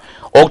laktringaida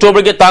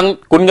October ge tang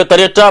kunga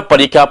tareta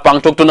parikha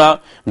pangtoktuna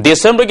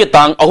December ge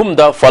tang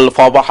ahumda fal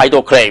fawa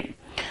haidokre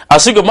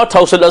asiguma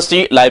thousand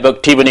asi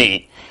laibak thibani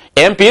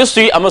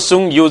MPSC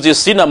amasung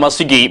UGC na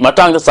masigi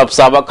matang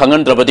sabsaba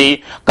khangan drabadi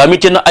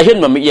committee na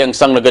ahin mami yang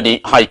sanglagani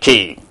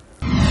haiki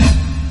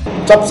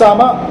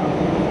sabsaba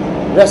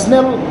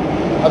rational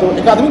adu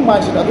academic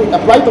mindset adu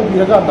apply to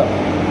biraga da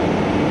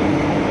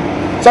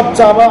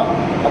sabsaba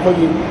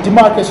apagi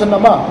demarcation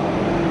ama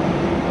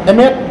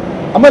MA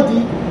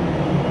amadi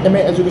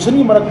MA education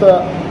ni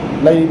marakta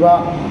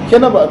laiba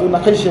kenaba adu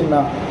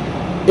nakhaisena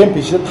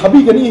MPC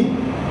thabi gani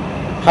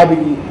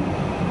habigi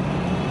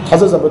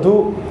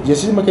Hazabadu,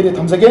 Yesim Makedi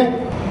Tamsage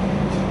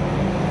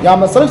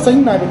Yama Sarah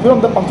saying I film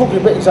the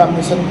Pantokri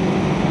examination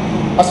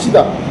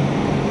Asida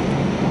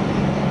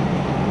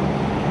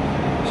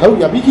So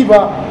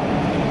Yabikiba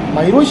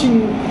my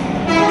wishing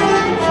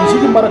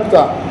Shinshiki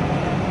Marakta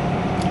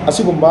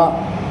Asibumba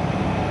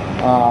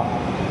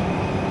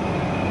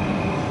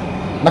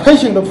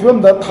Nakashing the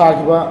film that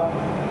Tagiba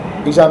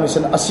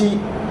examination Asi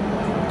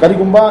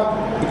Karigumba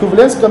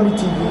equivalence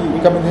committee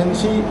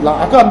recommendation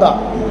La Akanda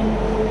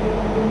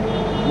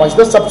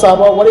Masda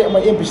sabsaba wari ama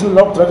MPC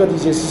lok traga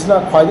DJ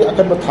sisna khwali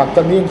akan ba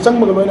thakta mi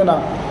changma loina na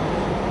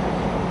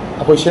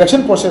apoi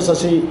selection process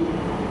asi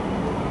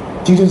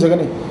jingjin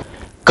jagani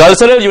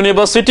Cultural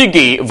University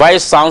gi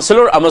Vice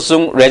Chancellor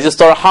amasung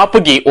Registrar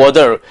hapagi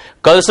order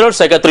Cultural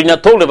Secretary na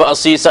tholeba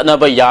asi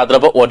sanaba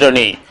yadraba order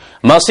ni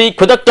masi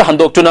khudakta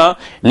handoktuna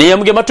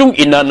niyam gi matung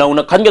inna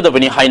nauna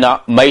khangadabani haina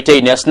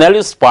Maitei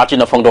Nationalist Party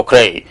na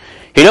phangdokre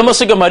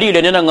Hiramasiga Mari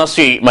Lenina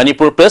ngasi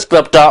Manipur Press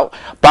Club ta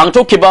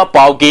pangtokhiba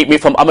pawgi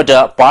mifam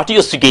amada party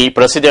asigi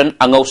president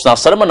Angausna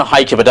Sarman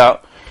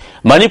haikibada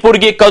Manipur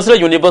gi Cultural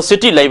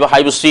University laiba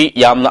haibusi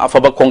yamna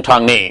afaba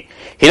khongthang ne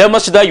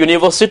Hiramasida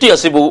University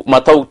asibu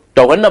mathau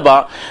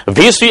tawanaba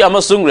VC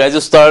amasung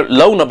register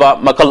launaba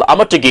makal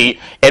amatigi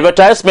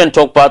advertisement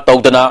thokpa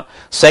tawdana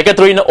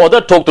secretary na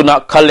order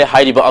thoktuna khalle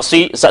hairiba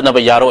asi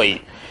satnaba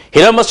yaroi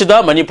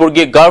Hiramasida Manipur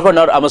gi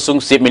governor amasung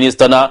chief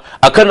minister na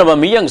akhanaba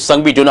miyang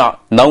sangbiduna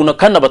nauna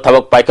khanaba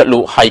thabak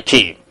paikatlu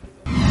haiki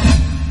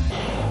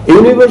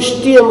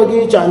University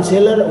amagi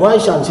chancellor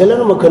vice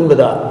chancellor makhan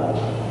bada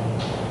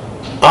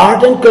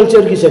art and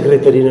culture ki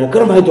secretary na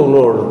karam hai to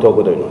order to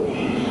ko doino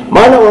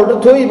mana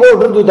order thoi bo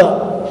order duda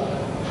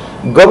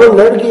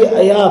governor ki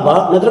ayaba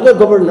natraga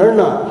governor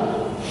na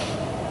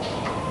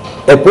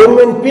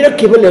appointment pirak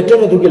ki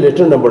letter adu ki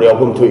letter number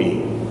yagum thoi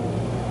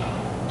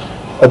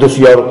adu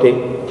siyarote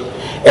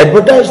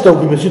advertise to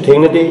bisu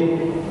thengnade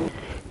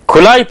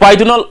Khulai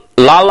paiduna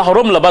lal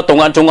harom laba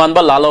tongan tongan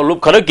ba lalo lup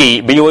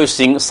kharagi miyoi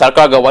sing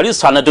sarkar ga wari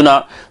sanaduna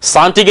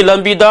santi gi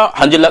lambi da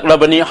hanjilak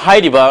labani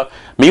hairiba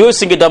miyoi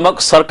sing gi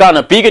damak sarkar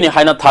na pigani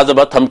haina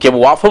thajaba thamke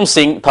wafum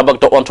sing thabak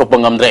to onthop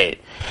ngamdre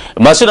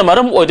masina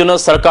maram oiduna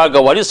sarkar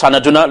ga wari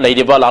sanaduna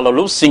leiriba lalo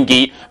lup sing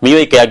gi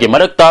miyoi kaya gi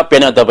marakta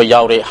pena daba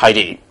yaure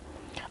hairi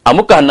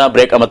amuka hanna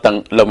break amatang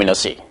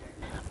lominasi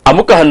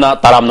amuka hanna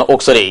taramna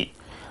oksare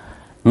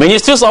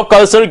Ministries of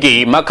Culture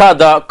gi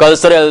makada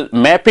cultural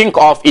mapping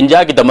of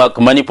India gi damak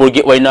Manipur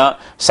gi oina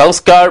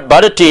Sanskar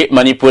Bharati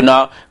Manipur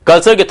na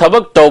culture gi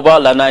thabak tawba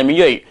lanai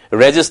miyoi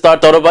register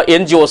tawraba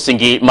NGO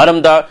singi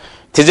maramda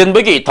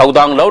thijinbagi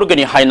thaudang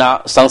laurgani haina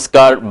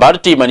Sanskar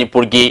Bharati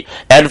Manipur gi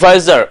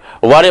advisor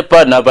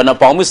warepa nabana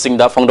paumi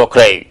singda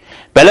phangdokre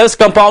Palace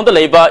compound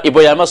labor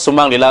Iboyama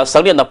Sumang Lila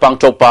Sangi na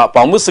Pangchopa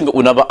Pamusing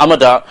Unaba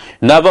Amada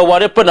Nava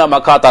Warepana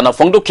Makata na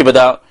Fondo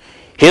Kibada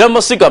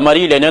Hiramasiga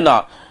Mari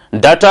Lenena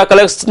Data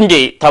collection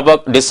gi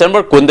Tabak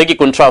December Kundagi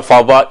Kuntra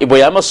Fava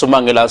Iboyama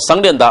Sumangila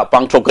Sangdenda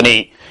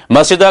Pangchokani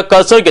Masida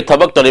Culture gi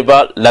Tabak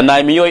Tariba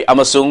Lanai Miyoi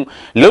Amasung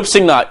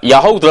Lupsingna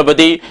Yahok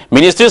Drabadi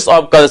Ministries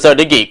of Culture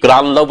Digi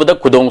Grand Lobada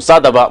Kudong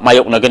Sadaba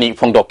Mayok Nagani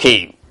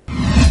Fongdoki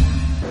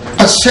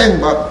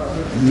Asengba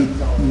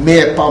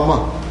me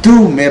pama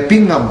tu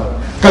mapping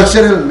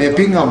cultural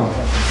mapping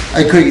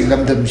aikoi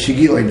lamdam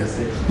sigi oina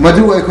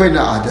madu aikoi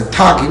na ada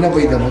thakina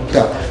bai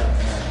damukta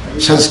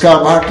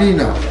sanskar bharti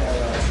na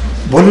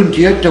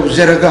volunteer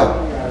tawzaraga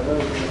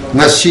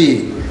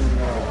ngasi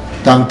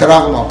tang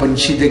tarang ma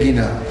panchi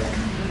dagina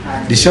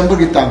December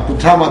ki tang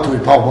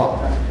 13 phawa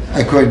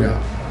aikoi na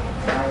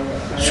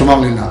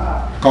sumanglina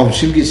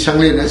council ki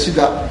sangle na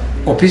sida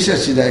office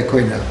asida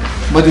aikoi na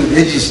madu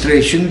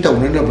registration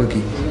tawna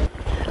bagi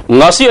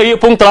Ngasi ayu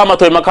pung trama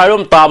toy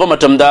makarom taba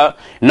matamda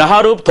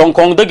naharup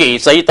thongkong dagi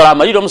sai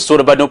tramarirom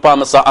surbanu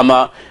pamasa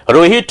ama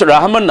Rohit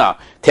Rahmanna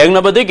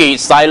thengnabadagi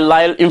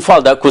Sailal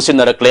Infalda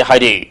Kusinarakle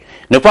haidi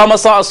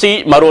nupamasa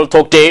asi marol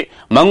thokte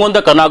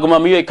mangonda kanaguma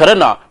miyoi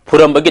karana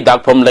purambagi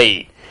dakpham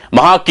lei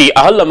mahaki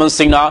ahal laman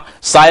singna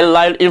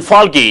Sailal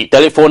Infalgi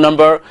telephone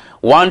number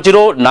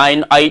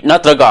 1098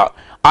 natraga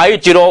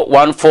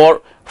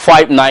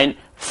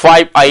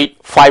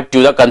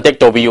 8014595852 da contact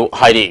tobiyu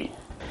haidi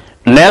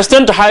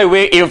National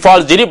Highway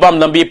Infal Jiribam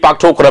Lambi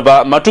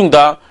Paktokraba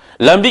Matungda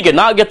Lambi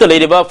Gana get the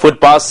Ladeba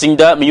footpath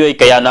Singda Miyoi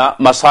Kayana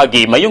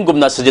Masagi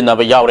Mayungumna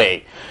Sajinaba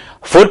Yaure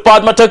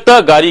Footpath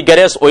Matakta Gari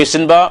Gares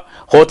Oisinba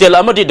Hotel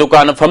Amadi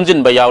Dukan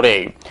Famjin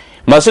Bayaure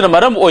Masina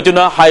Maram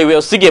Oituna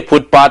Highway Sige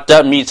Footpath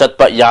Mi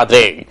Satpa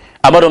Yadre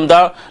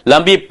Amarumda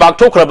Lambi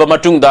Paktokraba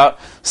Matungda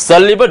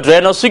Saliba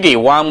Dreno Sigi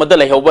Wang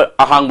Madala Hoba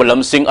Ahang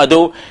Balam Sing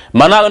Adu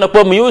Managana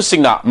Po Miu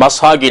Singna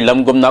Masagi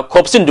Lamgumna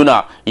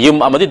Kopsinduna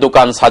Yum Amadi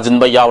Dukan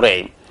Sajinba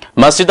Yaure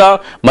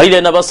Masida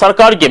Marilenaba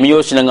Sarkar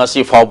Gemio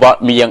Sinangasi Fauba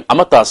Miyang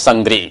Amata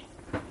Sangri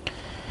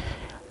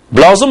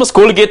Blossom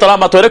School Gitala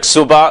Matorek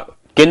Suba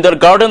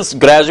Kindergarten's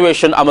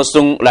graduation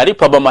Amasung Lari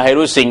Paba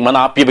Maheru Singh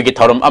Mana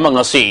Pibagitarum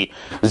Amangasi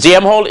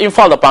GM Hall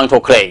Infal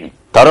Pangtokre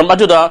Taram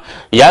Aduda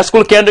Ya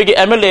School Kendri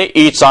MLA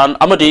Ichan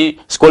Amadi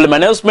School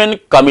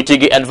Management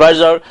Committee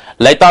Advisor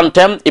Laitan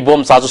Tem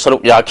Ibom Sasu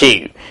Saruk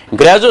Yaki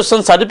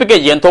Graduation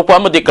Certificate Yentopa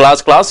Amadi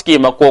Class Ki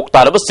Makok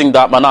Tarab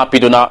Singda Mana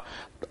Piduna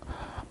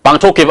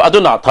Pangtokiv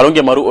Aduna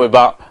Tarungi Maru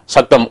Oiba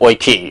Saktam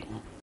Oiki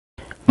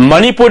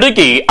Manipuri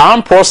ki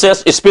Armed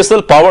Process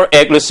Special Power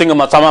Act Lising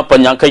Matama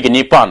Panyankai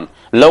Nipan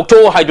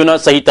Lokto Haiduna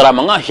Sahitara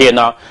Manga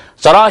Hena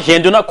Sara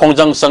Henduna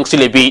Kongjang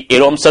Sangsilebi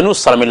Irom Sanu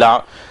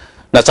Sarmila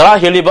Nasara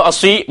Heliba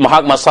Asri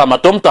Mahak Masa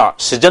Matomta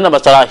Sijana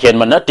Basara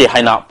Henmanati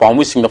Haina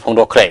Pamu Sing the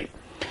Fondo Cray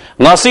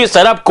Ngasi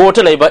Sarap Court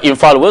Labor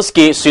Infal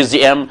Weski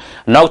CGM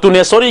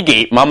Nautune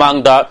Sorigi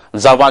Mamangda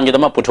Zavan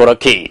Yadama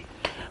Putoraki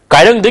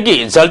Kairang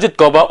Digi Zaljit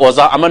Koba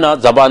Oza Amana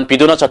Zaban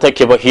Piduna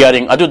Chatekiba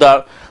hearing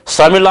Aduda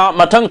Samila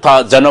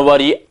Matangta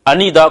January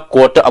Anida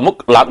Court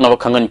Amuk Laknava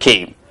Kangan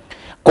Ki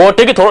Court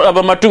Tiki Tor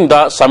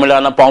Abamatungda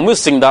Samilana Pamu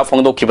Singda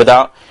Fondo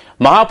Kibada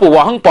Mahapu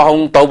Wahang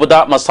Pahong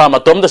Taubada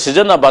Masama Tom the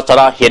Sijana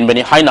Basara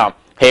Henbeni Haina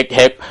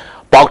Hek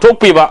Paktok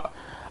Piba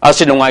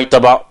Asinungai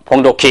Taba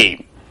Fondo Ki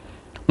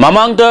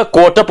Mamangda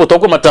Kota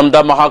Putoku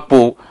Matamda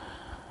Mahakpu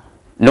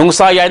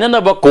Nungsa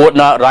Yanaba Court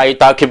na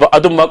Raita Kiba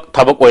Adumak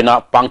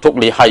Tabakoina Pangtok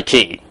Li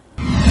Haiki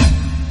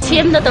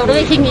Siem the Toro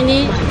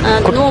Hingini,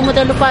 no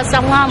Mother Lupa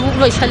Sama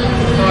Mugloshal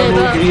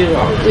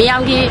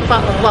Miyangi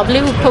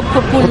Wablu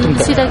Popun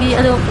Sidagi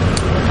Ado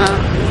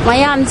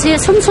Mayam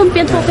some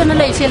Pentokan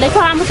Lake, like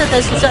Paramata,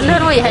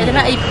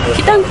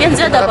 Kitan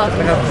Penzadaba.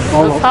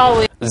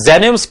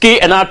 Zanimski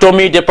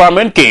Anatomy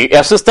Department Ki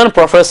Assistant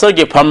Professor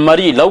Gipam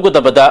Mari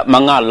Logodabada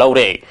Manga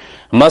Laure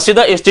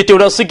Masida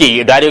Institute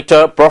Sigi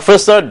Director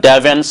Professor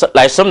Davens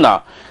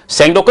Laisamna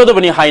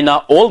Sengdokadabani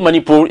Haina All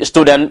Manipur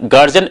Student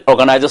Guardian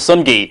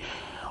Organization Gi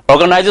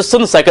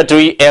Organization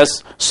Secretary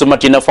S.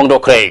 Sumatina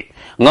Fongdokre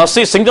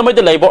Ngasi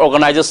Singapore Labor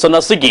Organization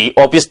Sigi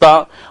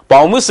Opista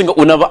Paumu Sing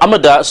Unava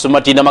Amada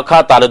Sumatina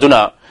Makata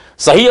Laduna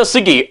Sahia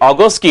Sigi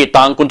August Ki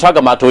Tang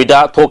Kuntaga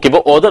Matuida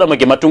Tokibo Order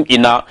Amagimatung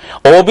Ina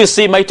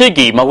OBC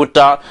Maitegi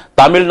Mahuta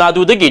Tamil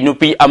Nadu Degi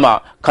Nupi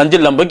Ama Kanjil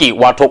Lambagi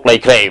Watok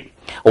Laikre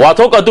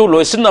Watok Adu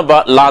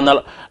Loisinaba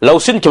Lana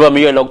Lausin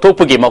Kibamia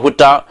Loktopugi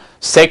Mahuta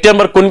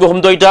September Kungo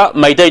Humdoida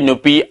Maitei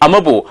Nupi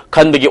Amabu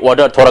Kanbigi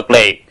Order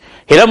Torakle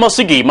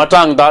Hiramasigi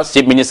Matangda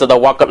Chief Minister da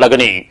Wakat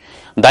Lagani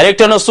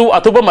Director Nasu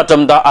Atuba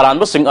Matamda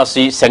Aranba Singh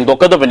Asi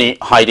Sengdokadabani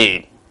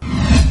Haidi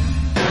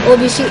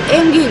OBC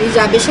MG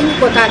reservation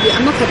quota di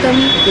Amakatam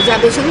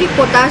reservation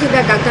quota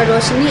sida Dr.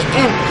 Rosini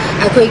M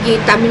Akoigi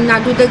Tamil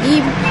Nadu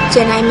dagi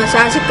Chennai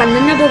मचा से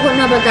कन्ननब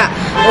होनबदा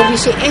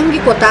OBC M की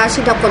कोटा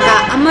सिदा कोटा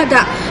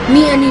अमदा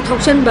मी अनि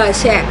थोक्सन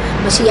बासे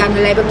मसी याना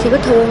लाइबक थिबा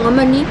थवंग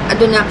अमनी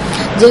अदुना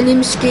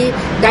जेनिम्स की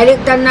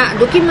director ना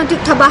दुकी मतिक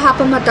थबा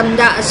हाप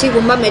मतमदा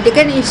असिगुम्बा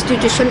medical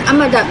institution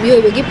अमदा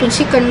मियोबगी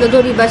पुंसी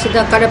कनगदोरी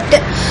बासिदा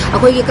corrupted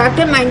अखोगी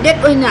corrupted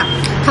minded ओइना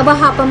थबा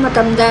हाप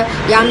मतमदा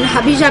याम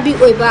हाबिजाबी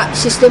ओइबा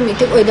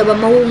systematic ओइदबा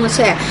मवंग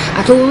से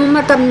अथुम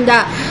मतमदा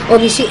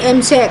OBC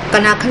M से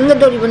कना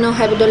खनगदोरी बनो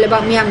हाइबदो लेबा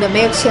मियामदा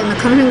मेक सेंग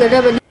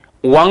खनगदबनी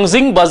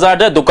वांगजिंग बाजार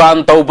दा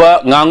दुकान तौबा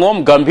nganगोम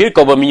गंभीर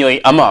कोबा मियोय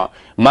अमा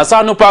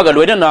मसा नुपागा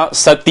लोइना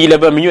शक्ति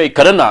लेबा मियोय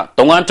करना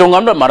तोंगान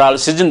तोंगामदा मराल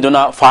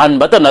सिजिनदुना फाहन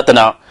बता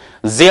नतना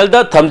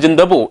जेलदा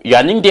थमजिनदबु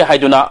यानिंगदे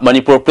हाइदुना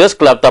मणिपुर प्रेस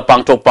क्लब ता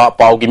पांगथोकपा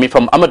पावगी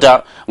मिफम अमदा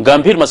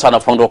गंभीर मसाना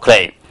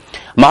फोंदोखरे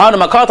महान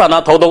मखाताना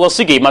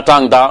थौदोगसिगी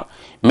मतांगदा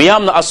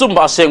मियामना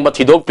असुम्बा असेंगबा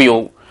थिदोकपियु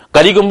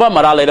करिगुम्बा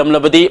मराल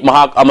लेरमलबदी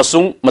महाक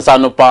अमसुंग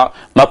मसानुपा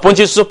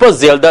मपुंची सुपर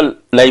जेलदा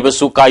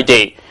लैबसु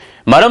काइदे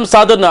मरम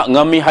सादना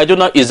ngami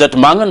haiduna इज्जत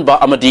मांगन बा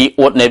अमदी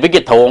ओट नेबेगे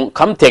थवोंग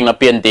खम थेंगना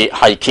पेंदे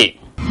हाइखी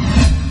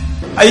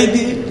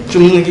आइदी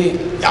चुमनगी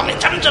यामे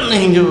चमचम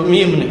नहीं जो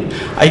मीमने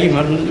आइगी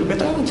मरन जो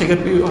बेतंग चेक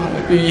पियो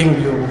हापि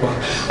यंगियो बा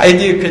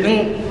आइदी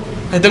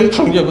केदंग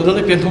फंगजे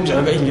बदन पेन थोक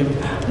जगा इंगे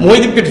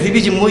मोइदी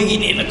पृथ्वी जी मोइगी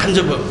ने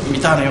खंजब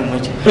मिताने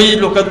मोइजे पई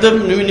लोकद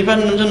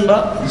निनिफान नजन बा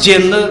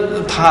जेन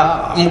था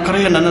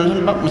मुखरे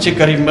ननन बा मुचे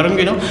करी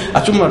मरम गिनो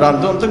अचुम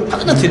रामदो तंग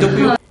फजना थिदो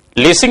पियो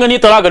लिसिंग अनि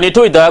तरा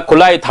गनिथोइदा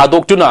खुलाई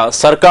थादोक्तुना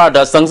सरकार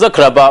दा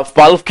संजखरबा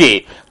पाल्फ की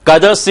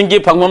कादर सिंगी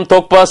फंगमम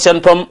थोकपा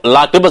सेनफम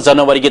लाकब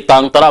जनवरी की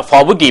तांग तरा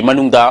फावगी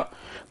मनुंगदा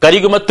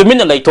करिगुम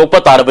तुमिन लैथोकपा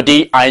तारबदी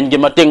आइन की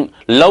मतिंग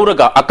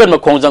लौरगा अकन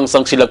खोंजंग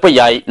संगसिलकपा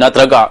याय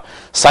नत्रगा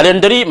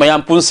सरेंडरी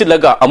मयाम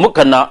पुंसिलगा अमुक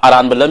खन्ना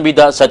अरानब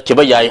लंबीदा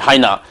सटखिबा याय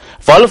हाइना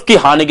पाल्फ की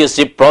हानिगे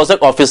SIP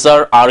project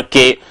officer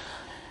R K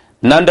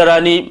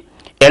Nandrani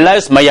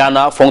alias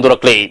मयाना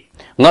फोंदोरक्ले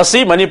ngasi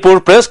Manipur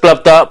Press Club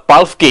ta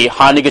Palf ki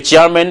hani ke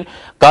chairman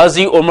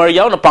Kazi Umar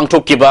yaw na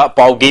pangthokkiba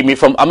pawgi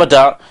mifam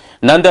amada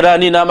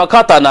Nandarani na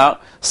makhatana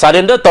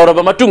sarenda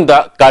tawraba matungda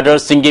Kader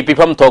Singhi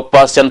pifam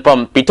thokpa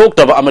senpam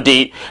pithoktaba amadi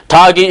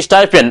thagi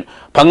stipend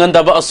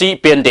phangandaba asi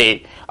pende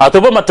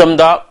atuba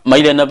matamda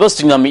mailenaba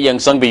singnami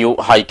yang sangbiyu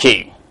haiki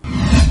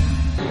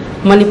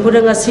Manipur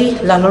ngasi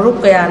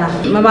lalarup kayana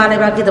mamale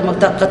bagi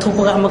damakta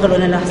kathopaga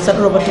amagalona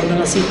sakroba tung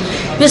ngasi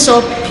piece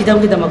of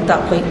phidam gi damakta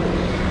koi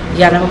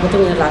Yana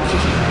मतुंग lucky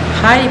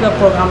हाइबा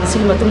programme सि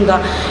मतुंगा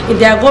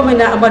India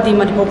government अमदी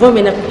Manipur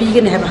government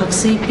pigeon है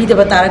हक्सी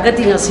पीदब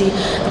तारगति ngasi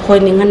अखोय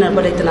निंगन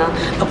बलेतना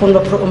अपुन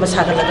programme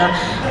सागलगा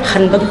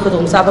हनबगी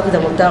खुदों चाबगी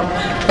दमता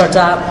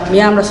प्रजा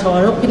मियाम र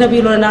सहयोग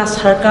पिनबिलोना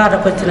सरकार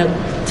अखोय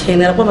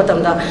थेनरप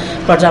मतमदा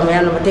प्रजा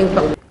मियाम मतेंग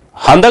पंग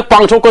हंदक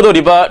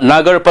पांगथोकदोरिबा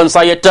नगर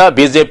panchayat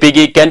BJP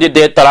की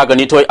candidate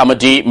तरागनिथोय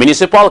अमदी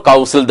municipal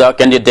council दा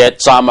कैंडिडेट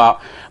चामा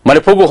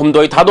मणिपुर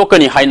हुमदोई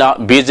थादोकनी हाइना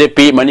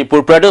बीजेपी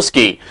मणिपुर प्रदेश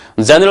की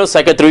general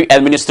secretary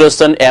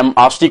administration M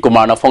RC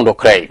Kumar ना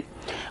फोंदोखरे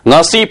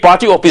ngasi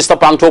पार्टी ऑफिस ता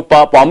पांगथोकपा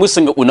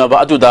पामुसिंग उनबा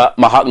अदुदा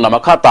महाक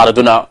नमखा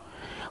तारदुना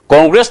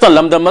कांग्रेस ना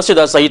लमदम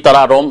मसिदा सही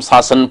तरारोम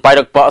शासन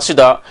पाइरकपा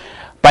असिदा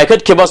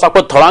पाइखत खेबा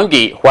सापत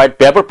थरांगी व्हाइट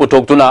पेपर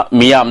पुथोकतुना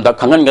मियाम दा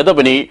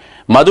खंगनगदबनी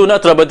मदु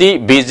नत्रबदी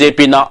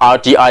बीजेपी ना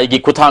आरटीआई की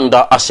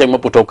खुथांगदा असेंग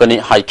पुथोकनी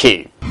हाइखे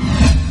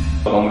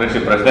कांग्रेस के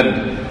president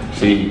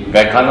Shri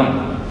गायखानम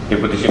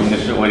Deputy Chief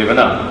Minister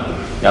Oribana,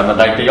 Yamna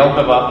Daita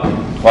Yautaba,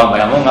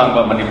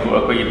 Wamanga,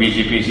 Manipur,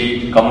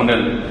 BGPC,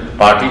 Communal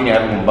Party,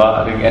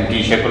 Nehumba,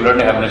 anti secular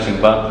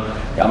Nehamnasimba,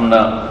 Yamna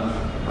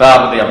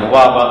Kab, the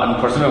Yamawaba,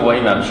 and personal way,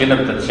 I'm seen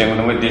that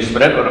saying with this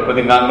spread or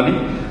putting money.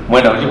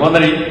 When I was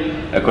wondering,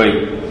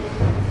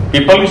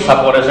 people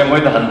support us and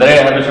with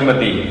 100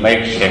 Habisumati,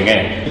 make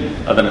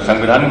Shengen, other than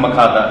Sangudan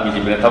Makata,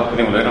 BGP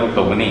talking with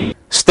Togani.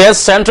 State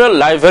Central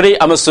Library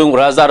amasung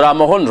Raja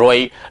Ramohon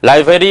Roy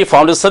Library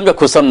Foundation ga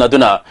khusam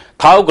naduna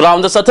thau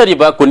ground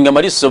sathariba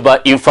kungamari suba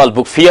Imphal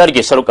Book Fair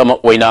ge saruk ama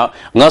oina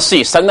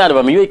ngasi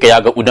sangnarba miyoi kaya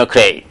ga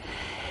unakre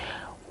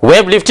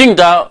weightlifting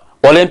da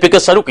Olympic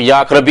saruk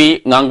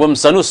yakrabi ngangbum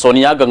sanu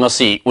Sonia ga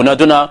ngasi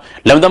unaduna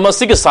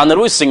lamdamasi ge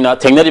sanarui singna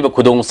thengnariba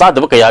khudong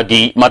sadaba kaya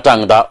gi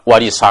matang da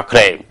wari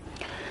sakre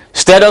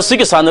State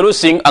asig sanarui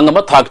sing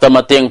angama thakta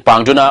mateng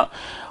pangduna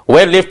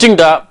weightlifting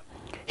da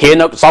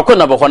हेन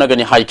साखोनब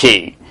होनगनी हाइखे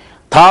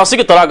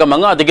थासिक तराग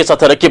मंगा दिगे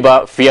सथरकिबा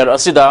fair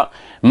असिदा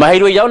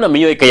महिरो यावना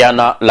मियोय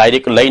कयाना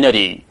lyric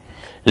लैनरी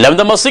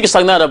लमदमसिक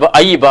संगनारब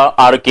आइबा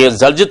R K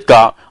जलजित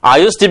का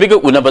ISTV के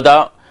उनबदा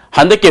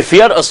हंदके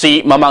fair असि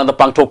ममांगदा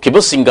पांगथोकखिबा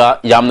सिंगा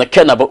यामना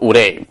खेनब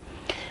उरे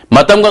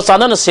मतंग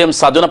सानन same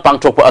सादुना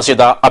पांगथोकपा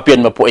असिदा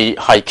अपियन मपोई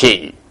हाइखे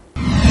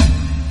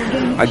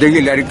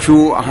अदगी लाइरिकसु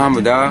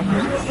अहामदा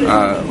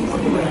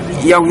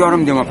याव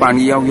यारम दे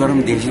मपानी याव यारम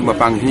दिसि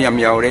मपांगि याम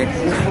यावरे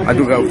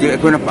अदुगा उजे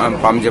एकोना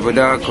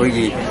पामजबदा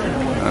खोगी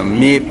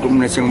मेप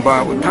कुमना सिंबा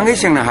थांगे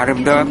सेंगना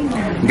हारबदा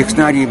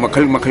डिक्शनरी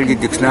मखल मखल की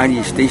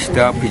डिक्शनरी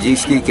स्टेस्टा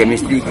फिजिक्स की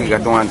केमिस्ट्री की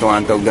गतवान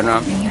तवान तौदना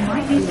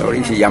और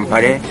इसे याम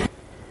फारे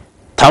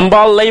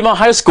Thambal Leima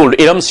High School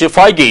Iram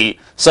Sifai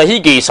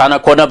Sahigi Sana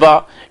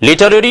Konaba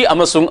Literary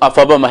Amasung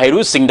Afaba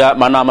Mahiru Singda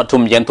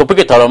Manamatum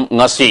Yentopiki Taram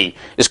Ngasi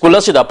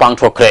Scholasida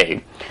Pangtokre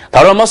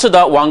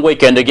Taramasida Wangway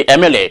Kendagi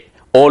MLA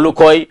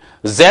Olukoi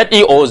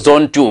ZEO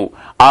Zone 2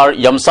 R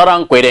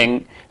Yamsarang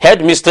Quering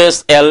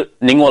Headmistress L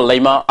Ningol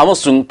Leima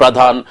Amasung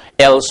Pradhan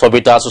L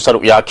Sobita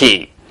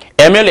Susaruyaki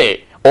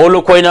MLA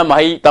Olukoina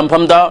Mahi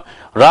Tampamda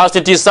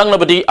Rastiti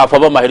Sanglabadi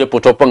Afaba Mahiru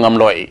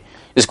Putopangamloi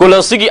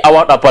Scholasigi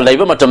Award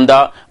Apalaiba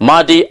Matamda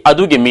Madi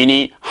Adugi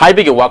Mini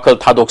Haibigi Wakal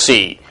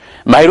Tadoksi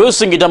Mahiru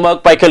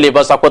Singidamak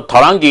Paikaleba Sakot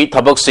Tarangi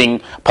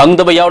Taboksing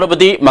Pangdaba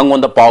Yaurabadi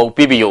Mangonda Pau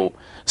PBU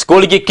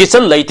Skoligi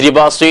Kisan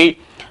Laitribasi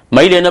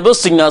Mailenaba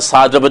Singna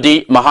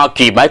Sadrabadi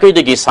Mahaki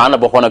Maikaidigi Sana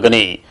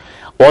Bohonagani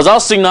Oza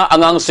Singna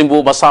Angang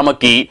Simbu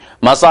Basamaki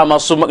Masama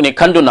Sumakni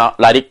Kanduna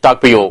Larik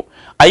Takpio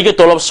Aiga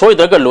Tolop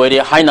Soidaga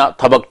Loire Haina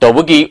Tabak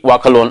Tobugi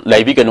Wakalon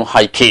Laibiganu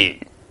Haiki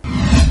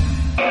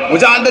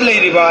Wajada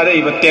Ladiba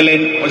Areva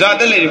talent,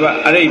 Wajada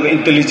Ladiba Areva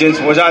intelligence,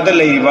 Wajada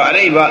Ladiba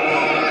Areva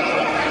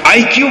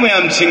IQ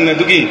Mayam Singh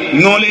Dugi,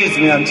 knowledge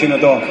Mayam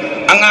Singado,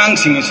 Angang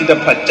Singh Sita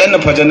Pachana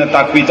Pajana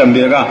Takpi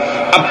Tambega,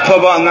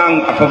 Apava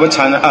Angang, Apava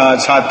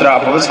Chatra,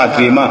 Apava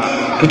Satrima,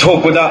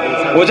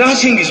 Putokoda, Waja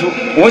Singh is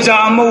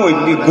Wajamo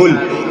Gul,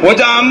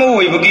 Wajamo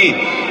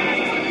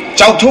Wibagi,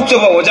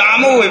 Chautukava,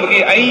 Wajamo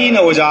Wibagi, Aina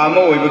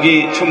Wajamo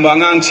Wibagi,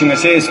 Chumbangang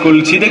Singh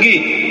School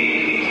Chidagi.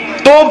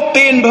 Top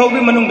 10 Bhogi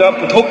Manunga,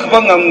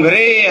 Putokbangam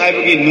Gray,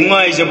 Hibagi,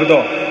 Numa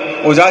Jabado,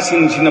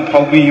 Ozasin Sina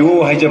Paubi,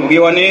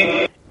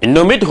 Hijabugiwane.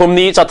 Numit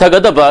Humni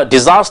Chatagadaba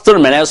Disaster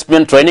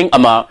Management Training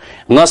Ama,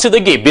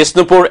 Nasidagi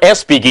Bisnupur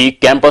SPG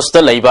Campus the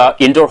Laiba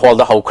Indoor Hall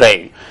the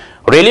Hokray.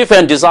 Relief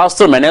and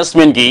Disaster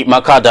Management Gi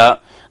Makada,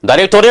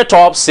 Directorate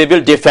of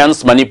Civil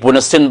Defense Manipur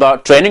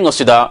Sinba Training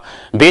Osida,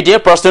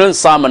 BDA President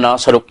Samana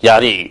Saruk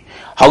Yari.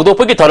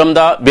 Haudopagi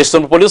Taramda,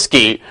 Bisnupur Police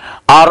Ki,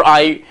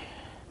 RI.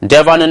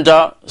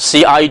 Devananda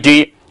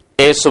CID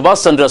A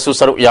Subhasandra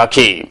Susaru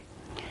Yaki.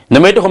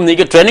 Namid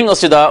Humnigi training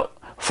Osida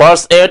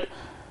First Aid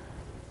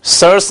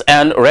Search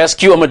and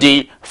Rescue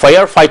Amadi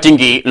Firefighting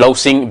Gi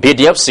Losing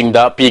BDF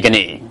Singda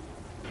Pigani.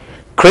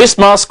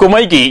 Christmas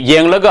Kumaigi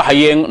Yanglaga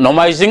Hayeng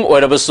Nomizing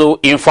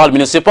Orabasu Infal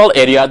Municipal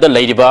Area the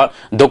Ladyba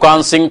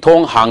Dukan Sing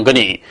Thong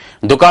Hangani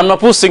Dukan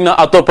Mapu Singna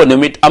Atopa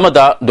Numit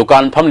Amada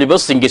Dukan Pamliba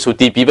Singi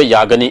Suti Piba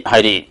Yagani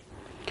Hairi.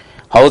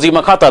 Hauzi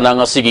Makata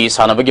Nangasigi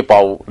Sanabagi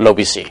Pau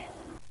Lobisi.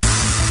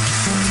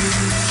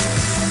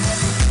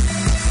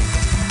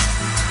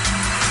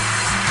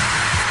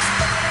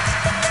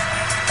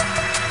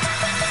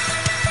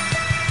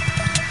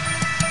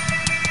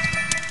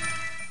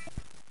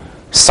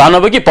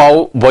 Sanabagi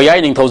Pau,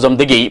 Boyai Ningthozam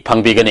Digi,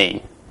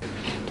 Pangbigani.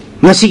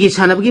 Nasigi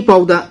Sanabagi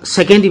Pau, the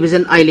 2nd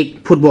Division I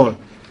League Football.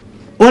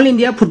 All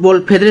India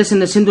Football Federation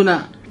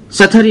Sinduna,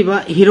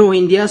 Sathariba, Hero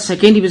India,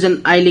 2nd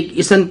Division I League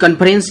Eastern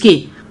Conference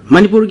Ki,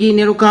 Manipurgi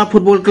Neroka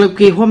Football Club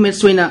Ki home match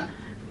Swina,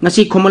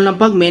 Nasi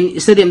Komalampag Men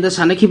Stadium the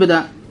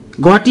Sanakibada,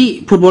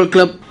 Guwahati Football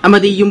Club,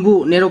 Amadi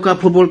Yumbu Neroka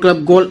Football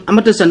Club Goal,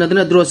 Amata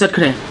Sanadana Draw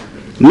Sakre.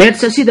 Match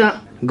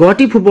Sasida,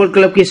 Guwahati Football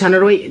Club Ki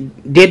Sanaroi,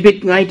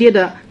 David Ngaiti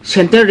the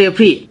Center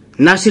Referee.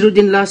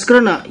 Nasiruddin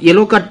Laskarna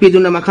yellow card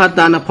piduna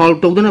makata na foul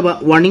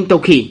togdana warning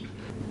tauki.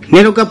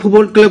 Neroka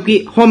Football Club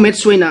ki home match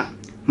swina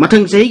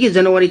matang sahi ki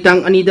January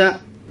tang anida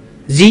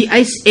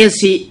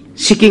GISAC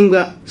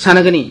Sikimga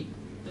sanagani.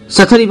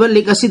 Sathariba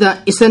League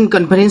asida Eastern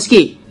Conference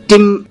ki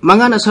team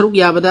mangana saruk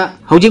yabada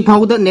hojik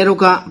phawda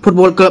Neroka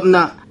Football Club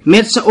na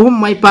match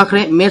mai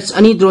pakre match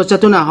ani draw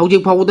chatuna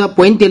hojik phawda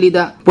point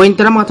telida point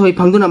 13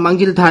 phangduna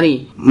mangjil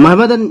thari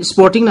Mahamadan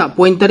Sporting na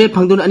point 3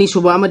 phangduna ani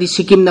suba amadi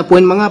Sikkim na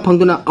point manga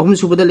phangduna ahum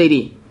subada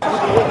leiri.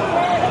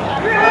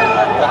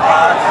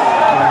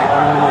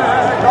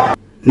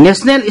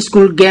 National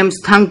School Games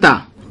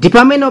Thangta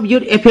Department of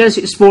Youth Affairs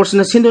Sports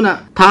na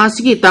sinduna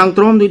thasigi tang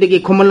trom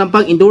duidagi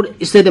Khomalampak Indoor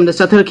Stadium da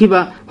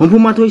satharkhiba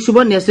humpumathoi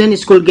suba National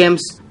School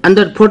Games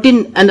under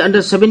 14 and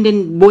under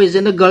 17 boys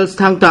and girls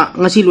thangta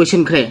ngasi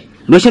loisinkhre.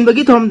 Loisan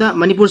bagi thomda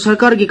Manipur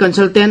Sarkar ki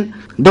consultant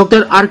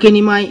Dr. R.K.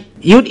 Nimai,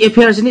 Youth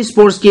Affairs and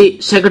Sports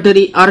ki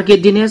Secretary R.K.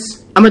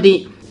 Dinesh,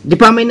 amadi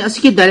Department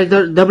asiki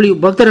Director W.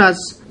 Bhaktaraj,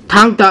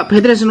 Thangta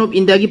Federation of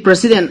India ki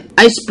President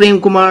Ice Prem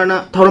Kumar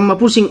na thoram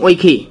mapusing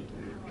oikhi.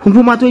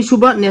 Humpumathoi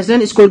suba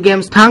National School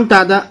Games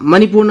Thangta da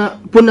Manipur na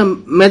punna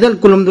medal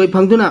kulumdoi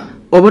phangduna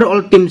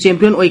overall team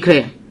champion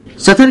oikhre.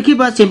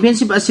 Satharkhiba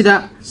championship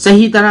asida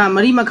sahi tara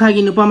mari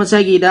makhagi nupa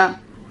masagi da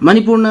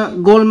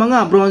Manipurna gold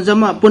manga bronze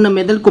ama punna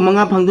medal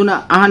kumanga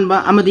phangduna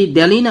ahanba amadi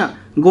Delhi na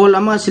gold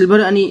ama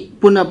silver ani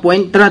punna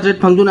point 33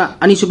 phangduna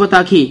ani suba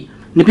takhi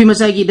nipi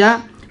masagi da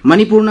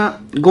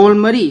Manipurna gold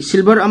mari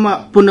silver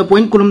ama punna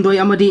point kulumdoi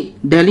amadi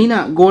Delhi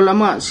na gold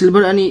ama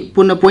silver ani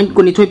punna point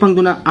kunithoi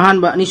phangduna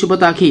ahanba ani suba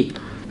takhi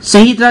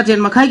sahi 33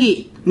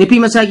 makhagi nipi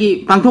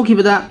masagi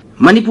pangthokibada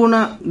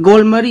Manipurna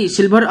gold mari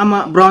silver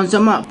ama bronze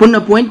ama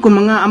punna point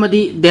kumanga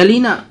amadi Delhi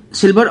na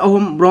silver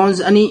ahom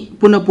bronze ani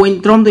punna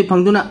point trom doi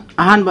phangduna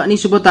ahanba ani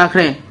suba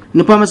takre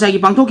nupa masagi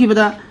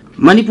pangthokibada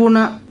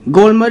Manipurna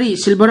gold mari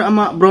silver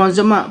ama bronze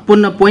ama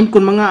punna point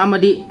kunmanga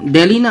amadi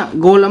Delhi na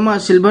gold ama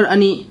silver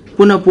ani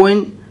punna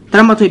point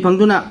तरमाथोई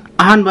फंगदुना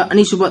अहानबा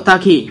अनिसुबा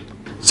ताखी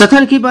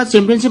सथरखिबा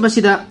championship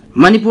असिदा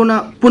मणिपुरना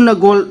पुन्ना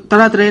goal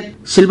 13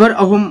 silver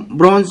अहुम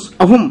bronze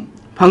अहुम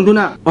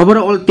फंगदुना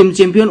overall team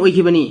champion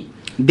ओइखिबनी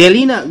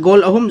दिल्लीना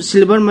goal अहुम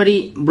silver मरी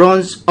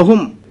bronze अहुम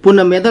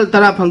पुन्ना medal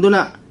 10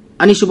 फंगदुना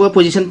अनिसुबा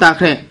position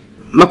ताखरे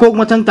मकोक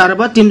मथंग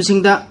तारबा team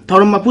सिंगदा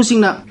थौरम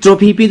मपुसिंगना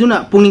trophy पीदुना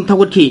पुंगिंग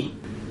थगुतखी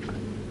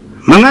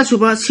मंगा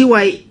सुबह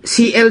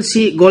CYCLC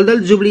golden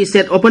jubilee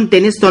state open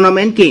tennis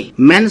tournament के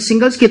main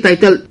singles के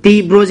title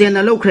T ब्रोजेन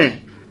लौख्रे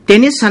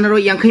tennis सानरो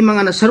यांखई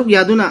मंगाना सरुक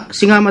यादुना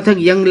सिंगामथक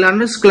young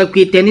learners club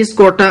की tennis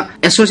Carta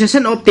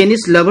association of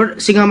tennis lover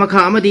सिंगामखा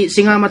अमदी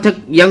सिंगामथक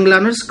young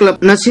learners club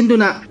न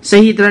सिंधुना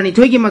सही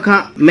 32 की मखा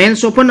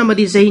मेन्स ओपन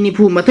अमदी सही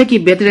 9 मथक की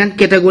वेटरन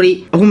कैटेगरी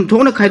अहुम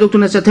थोना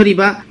खाइदोक्तुना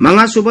चथरिबा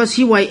मंगा सुबह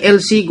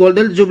CYLC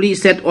golden jubilee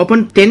state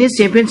open tennis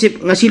championship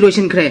ngasi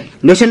लोइसनख्रे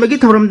लोइसनबगी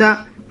थौरमदा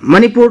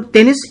Manipur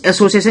tennis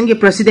association के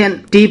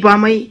प्रेसिडेंट टी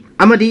पामई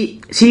अमदी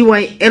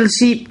CYLC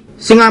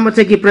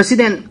सिंगामथक की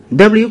प्रेसिडेंट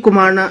W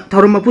कुमार ना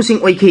थौरम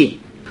मपुसिंग ओइखी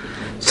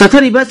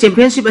सथरिबा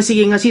चैंपियनशिप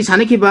असिगी ngasi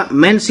सानखिबा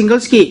मेन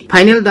सिंगल्स की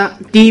फाइनल दा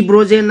टी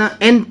ब्रोजेन ना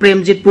एन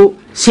प्रेमजितपु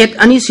सेट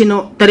अनि सिनो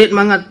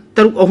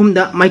 8-3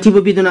 दा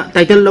माइथिबु बिदुना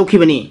टाइटल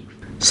लौखिबनी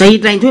सही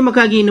 32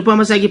 मकागी नुपा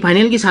मसागी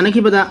फाइनल की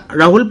सानखिबदा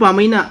राहुल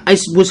पामईना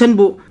आइस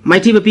भूषणबु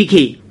माइथिबु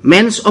पिखी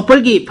मेंस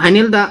ओपन की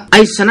फाइनल दा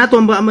आइस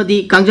सनातोंबा अमदी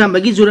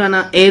कांजामबगी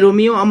जुराना ए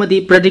रोमियो अमदी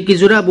प्रदीप की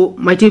जुराबु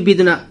माइथिबु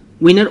बिदुना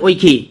विनर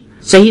ओइखी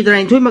सही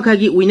 32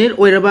 मकागी विनर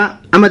ओइरबा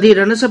अमदी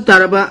रनर्स अप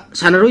तारबा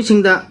सानरोई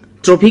सिंगदा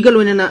ट्रॉफी का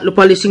लोनेना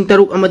लुपा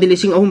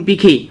 3,000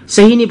 पीखी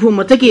सही 9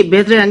 मथकी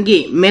वेटरन की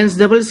मेंस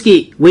डबल्स की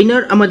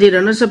विनर अमदी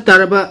रनर्स अप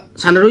तारबा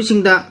सानरोई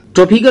सिंगदा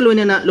ट्रॉफी का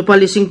लोनेना लुपा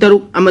 3,000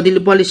 अमदी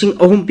लुपा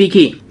 3,000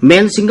 पीखी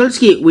मेन सिंगल्स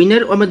की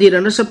विनर अमदी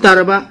रनर्स अप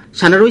तारबा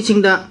सानरोई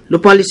सिंगदा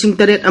लुपा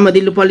 8,000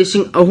 अमदी लुपा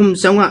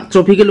 3,500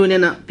 ट्रॉफी का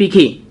लोनेना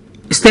पीखी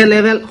स्टेट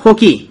लेवल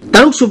हॉकी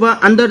तरुक सुबह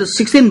under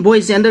 16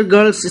 boys and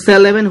girls state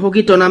level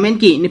hockey tournament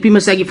की निपी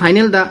मसा की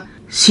फाइनल दा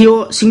सीओ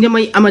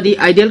सिंगमई अमदी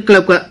आइडियल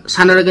क्लब का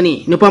सानरगनी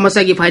नुपा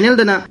मसा की फाइनल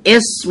दना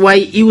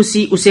SYUC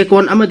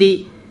उसेकोन अमदी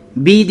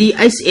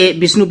BDSA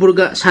बिष्णुपुर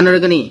का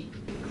सानरगनी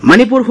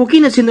मणिपुर हॉकी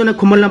न सिंधुना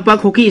खुमल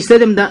लंपाक हॉकी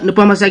स्टेडियम दा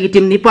नुपा मसा की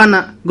टीम निपाना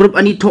ग्रुप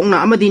अनि थोकना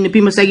अमदी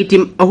नुपी मसा की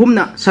टीम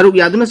अहुमना सरुक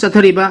यादुना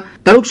सथरिबा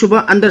तरुक सुबह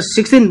under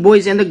 16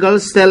 boys and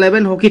girls state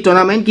level hockey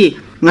tournament की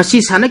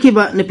ngasi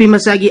sanakhiba nupi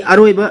masagi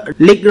aroiba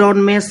league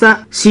round match ta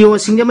CO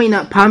singamaina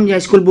farm ya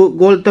school bu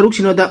goal 3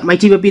 sinoda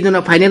maitiba piduna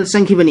final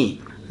sangkhibani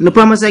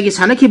nupa masagi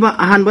sanakhiba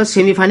ahanba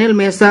semi final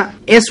match ta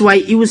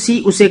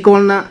SYUC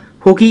usekolna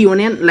hockey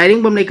union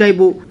liring bam lekai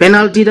bu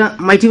penalty da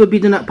maitiba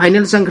piduna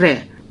final sangkhre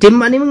team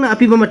animang na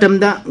apiba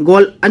matamda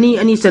goal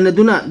ani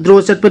sanaduna draw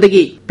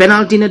chatpadagi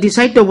penalty na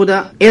decide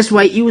tobuda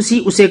SYUC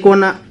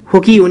usekona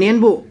hockey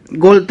union bu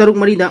goal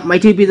 3 da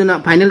maitiba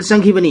piduna final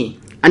sangkhibani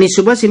अनि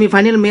सुबह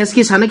semifinal match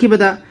की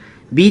सानखिबदा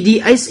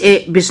BDSA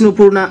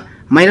बिष्णुपुरना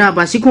Myra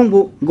बासिखोंगबु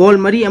गोल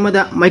मरी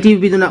अमदा माइथि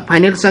बिदुना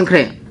final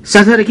संख्रे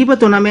साथरखिबा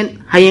tournament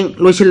हायें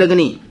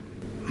लोइसिलगनी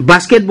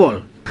basketball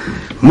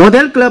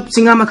model club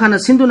सिंगामखाना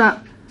सिंधुना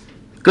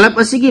club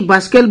असिगी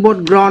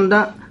basketball ground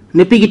दा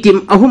निपी की team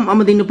अहुम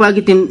अमदी नुपा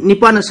की team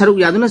निपाना सरुक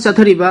यादुना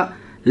साथरिबा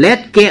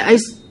late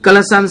KS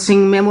कलासान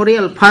Singh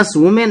memorial first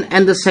women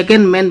and the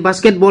second main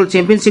basketball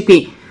championship की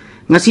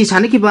ngasi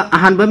सानखिबा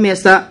अहानबा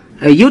मैच दा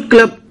youth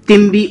club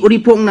team B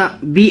उरीपोंगना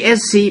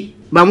BSC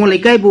बामो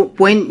लेकाइबु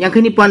point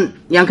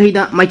 59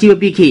 दा माइथिबा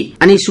पीखी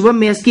अनि सुबह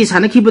मैच की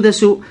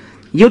सानखिबदसु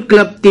यूथ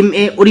क्लब टीम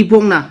ए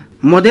उरीपोंगना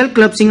मॉडल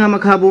क्लब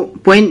सिंगामखाबु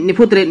पॉइंट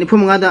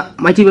 93 दा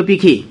माइथिबा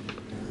पीखी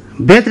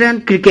veteran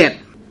cricket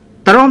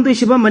तरम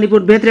दुइसिबा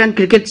Manipur veteran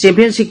cricket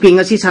championship की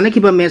ngasi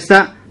सानखिबा match दा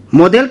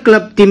model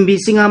club team B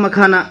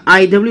सिंगामखाना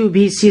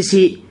IWBCC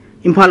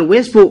Imphal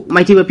waste बु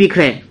माइथिबा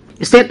पीखरे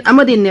स्टेट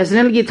अमदी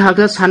नेशनल की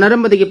थाकदा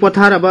सानरमबदगी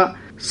पोथारबा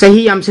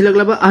सही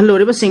यामसिलगलबा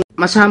अहलोरेबा सिंह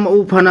मसा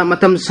मउ फना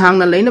मतम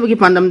सांगना लैनबगी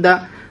पांडमदा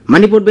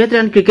मणिपुर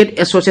वेटरन क्रिकेट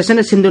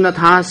एसोसिएशन सिंधुना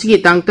थासिगी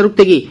तांग 3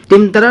 तगी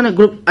टीम 13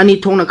 ग्रुप अनि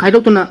थोंगना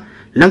खाइदोक्तुना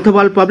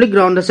लंगथबाल पब्लिक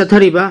ग्राउंड दा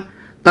सथरिबा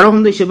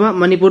 13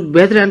 मणिपुर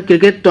वेटरन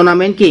क्रिकेट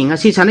टूर्नामेंट की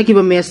ngasi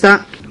सानखिबा मैच दा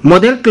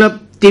model club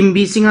team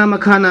B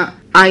सिंगामखाना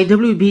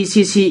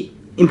IWBCC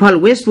Imphal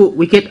waste बु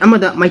विकेट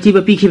अमदा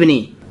माइथिबा पीखिबनी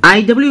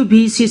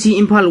IWBCC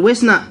इम्फाल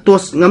वेस्ट ना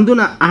टॉस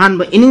ngamduna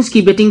ahanba innings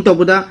की batting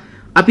तोबुदा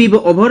अपीब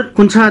over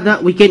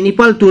 50 wicket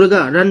Nepal तुरगा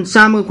run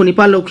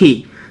 9 लौखी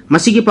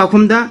मसिगी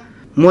पाखुमदा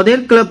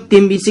model club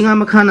team B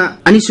सिंगामखाना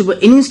अनिसुब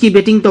innings की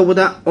batting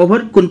तोबदा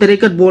over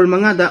 53 ball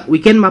 5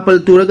 wicket 9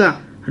 तुरगा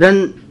run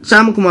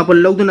 9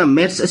 लौदुना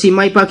match असि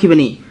माइ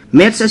पाखिबनी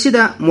match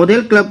असिदा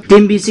model club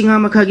team B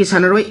सिंगामखा की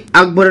सानरोय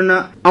अकबरना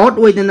out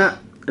ओइदना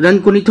run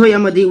 23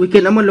 अमदी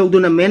wicket 1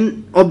 लौदुना man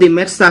of the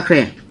match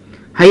ताखरे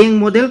हयेंग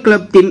model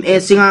club team A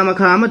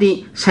सिंगामखा अमदी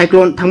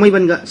cyclone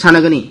थांगमैबनगा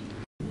सानगनी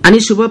अनि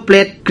सुबह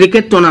plate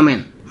cricket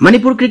tournament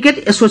Manipur cricket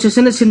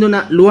association सिंधुना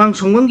Luong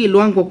सोंगंगी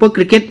Luong पोकपा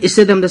cricket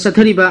stadium दा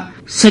सथरिबा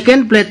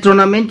second plate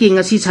tournament की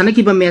ngasi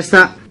सानखिबा match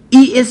दा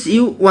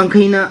ESU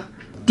वांखैना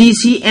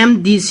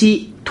TCMDC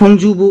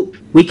थोंजुबु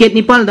wicket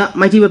Nepal दा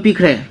माइथिबा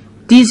पिखरे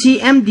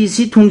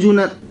TCMDC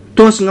थोंजुना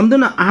toss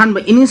ngamduna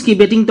ahanba innings की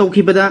batting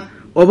तौखिबदा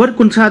over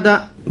कुंथ्रादा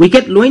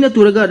wicket लोइना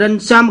तुरगा run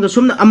चामगा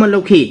Sumana अमा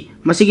लौखी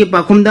मसिगे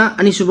पाखुमदा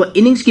अनिसुबा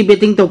innings की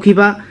batting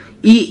तौखिबा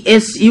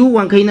ESU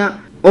वांखैना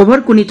over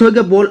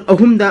कुनिथोइगा ball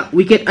अहुमदा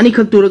wicket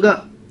अनिखक तुरगा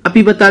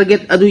अपीबा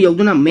target अदु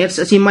यौदुना match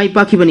असि माइ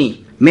पाखिबनी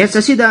match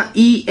असिदा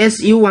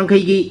ESU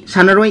वांखैगी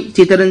सानारोय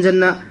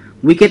चितरंजनना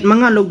wicket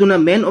मंगा लौदुना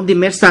man of the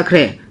match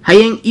ताखरे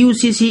हयेंग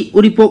UCC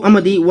Uripok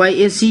अमदी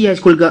YSC high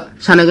school का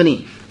सानगनी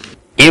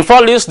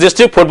Imphal East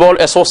District Football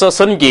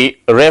Association की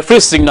referee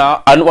सिंगना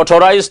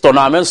unauthorised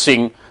tournament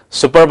सिंग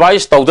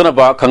supervise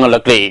तौदनबा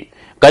खंगलक्ले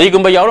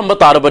करिगुंबा यावरम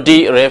तारबदी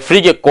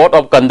referee के code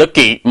of conduct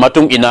की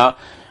मतुंग इना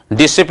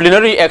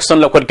disciplinary action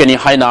लौकटकनी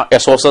हाइना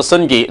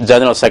association की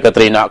general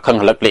secretary ना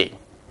खंगलक्ले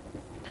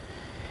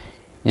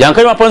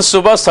यांखै मापन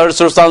सुबह sir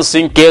सुरसान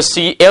Singh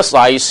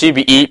KCSI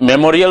CBE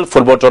memorial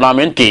football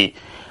tournament की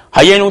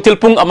हयें नुंथिल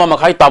पुंग अमा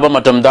मखाई ताबा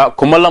मतमदा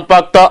Khuman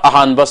लंपाक्ता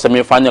अहानबा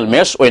semifinal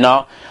match ओइना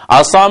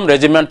Assam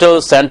regimental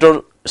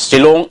centre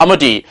Shillong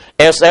अमदी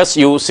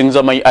SSU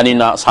सिंगजमई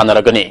अनिना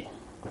सानरगनी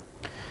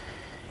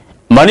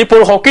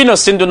Manipur hockey न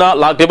सिंधुना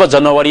लाक्लेबा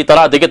जनवरी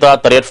 10 दगे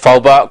 13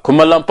 फाउबा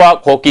खुमल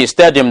लंपाक हॉकी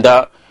स्टेडियम दा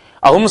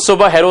अहुम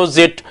सुबह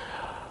हेरोजिट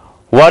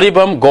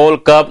वारिबम gold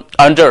cup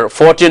under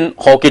 14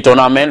 hockey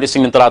tournament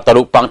लिसिंग तरा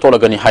तरुक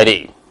पांगथोलगनी हाइरे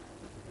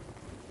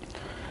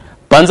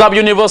पंजाब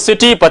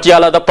यूनिवर्सिटी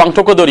पटियाला दा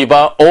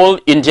पांगथोकदोरिबा all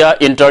India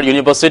inter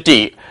university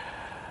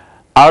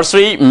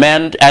archery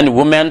man and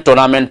women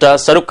tournament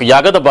सरुक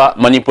यागदबा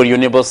मणिपुर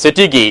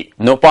यूनिवर्सिटी की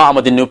नुपा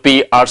अमदी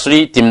नुपी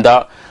आर्चरी टीम दा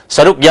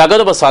सरुक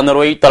यागदबा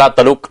सानरोई तरा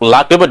तरुक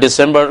लाक्लेबा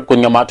डिसेंबर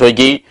 18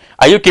 की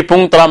अयुक की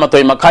पुंग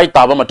 13 मखाई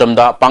ताबा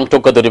मतमदा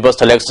पांगथोकदोरिबा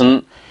selection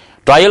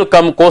trial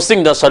come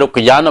coaching the सरुक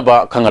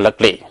यानबा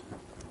खंगलक्ले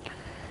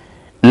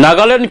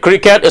Nagaland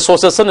cricket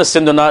association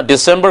सिंधुना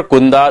December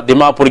 10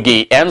 Dimapur की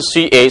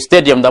NCA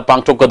स्टेडियम दा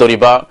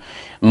पांगथोकदोरिबा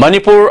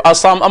मणिपुर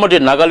असम अमदी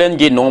नागालैंड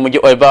की नोमगी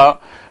ओइबा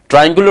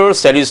ट्रायंगुलर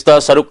सीरीज दा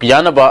सरुक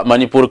यानबा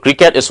मणिपुर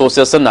क्रिकेट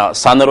एसोसिएशन ना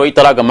सानरोई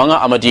तरागा मंगा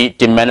अमदी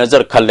team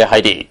manager खल्ले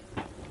हाइदी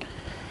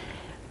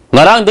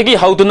ngarang dagi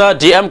hauduna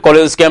DM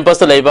College campus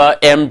laiba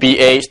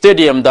MBA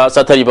stadium da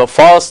sathariba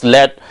first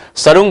led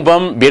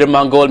sarungbam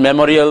birmangol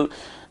memorial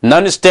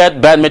non-state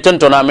badminton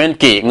tournament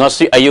ki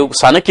ngasi ayuk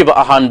sanakiba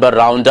ahanba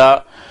round da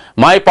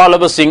mai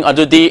palaba sing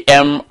adudi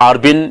M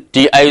Arvin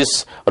TS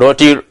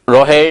Roti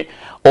Rohe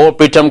O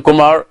Pritam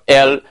Kumar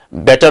L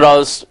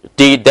Veterals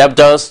T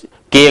Devdas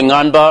K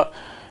Nganba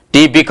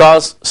T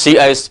Vikas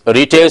CS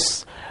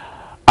Rites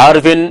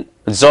Arvin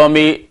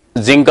Zomi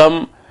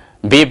Zingam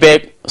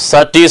Vivek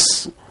Satish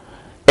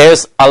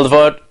S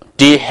Albert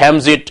T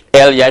Hamzit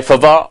L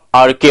Yaifava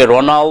RK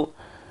Ronald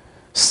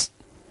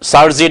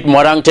Sarjit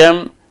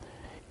Morangtem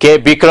K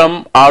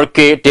Bikram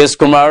RK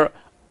Teskumar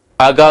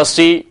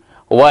Agassi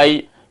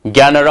Y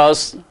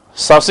Gyanaras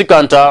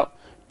Sasikanta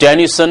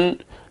Tennyson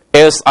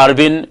S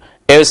Arvind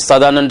S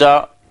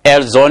Sadananda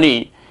L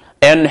Zoni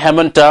N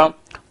Hemanta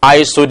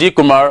I Sudi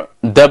Kumar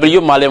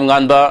W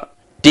Malemganba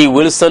T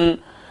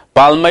Wilson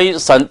Palmai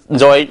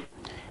Sanjoy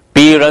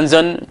P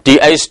Ranjan T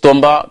S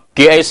Tomba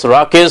K S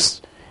Rakesh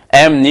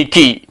M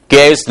Nikki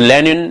K S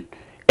Lenin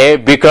A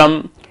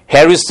Bikram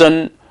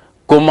Harrison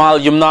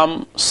Kumal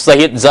Yumnam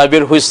Sahid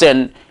Zabir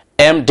Hussain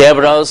M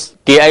Devras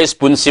K S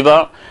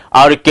Punsiba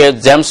R K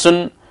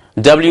Jamson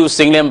W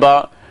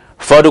Singlemba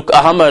Farooq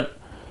Ahmed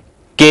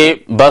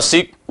K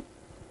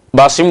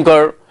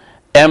Basimkar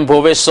M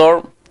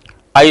Bhoveswar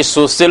I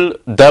Susil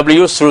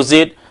W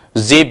Surjit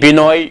Z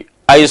Binoy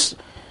I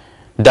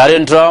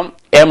Darendra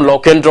M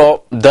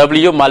Lokendra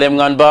W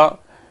Malemganba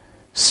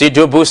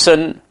Sidhu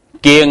Bhushan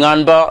K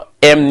Nganba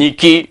M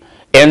Nikki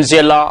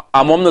Angela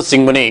Amomna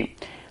Singbani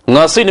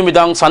ngasi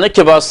nimidang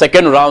sanakiba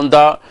second round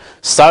da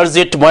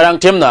Sarjit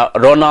Moirangtem na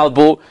Ronald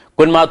Bu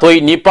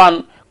kunmathoi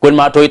nipan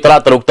kunmathoi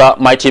 13 ta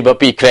maithiba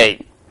pikre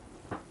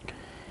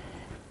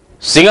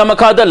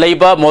Singamakada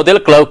Labour Model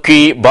Club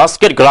ki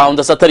basket ground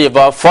da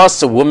sathariba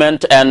first women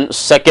and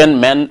second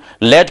men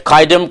led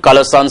Khaidam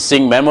Kalasan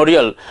Singh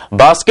Memorial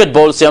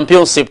Basketball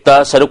Championship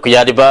ta saruk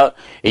yariba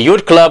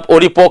Youth Club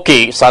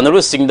Oripoki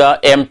Sanaru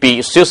Singda MP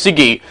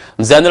Sisigi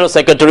General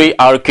Secretary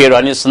RK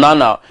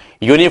Ranisnana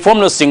Uniform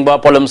na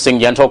Singba Polam Singh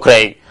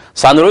Yanthokre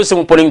Sanaru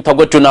Singh Poling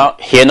Thagotuna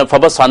Hena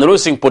Phaba Sanaru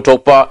Singh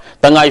Putokpa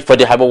Tangai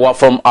Fadi Habawa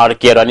from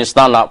RK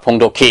Ranisnana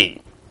Phongdoki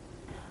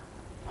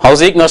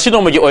Hauzik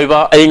ngasino magi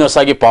oiba ai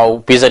ngasagi pau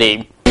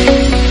pizari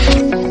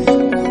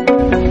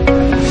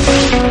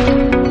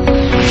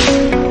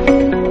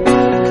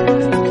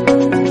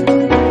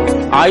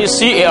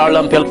ICAR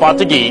Lampel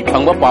Party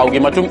phangba pau gi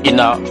matung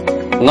ina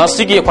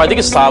ngasigi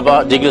khwaidigi saba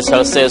degree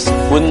Celsius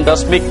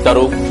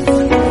 0.3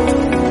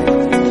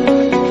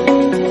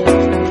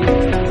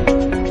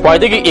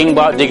 khwaidigi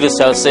ingba degree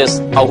Celsius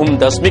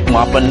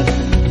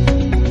 3.8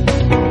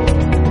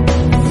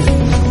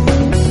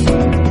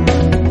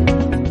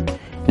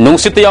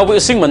 Nungsit yawu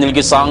ising manil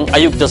gisang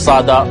ayuk da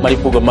sada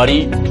maripuga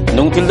mari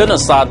nungtilda na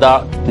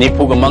sada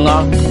nipuga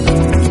manga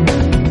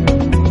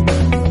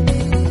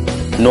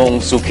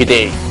nong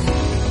sukide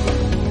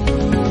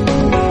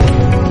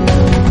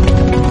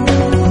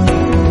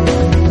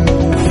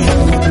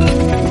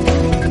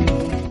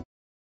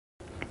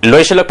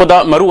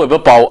loiselakpada maru oiba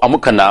pau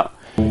amukhana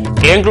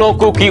Anglo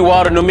Cookie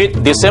War numit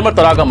December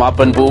taraga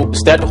mapanbu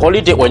state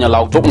holiday oina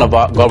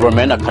lautoknaba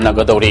government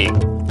akhanagadori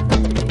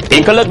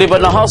Inkalak diba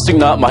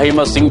nahasingna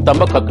mahima sing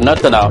tambakak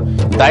natana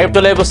dive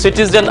to level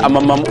citizen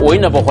amamam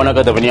oina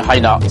bohonagadabani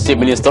haina Chief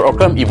Minister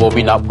Okram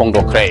Ibobina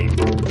phongdokre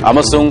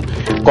amasung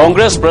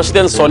Congress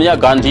President Sonia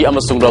Gandhi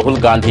amasung Rahul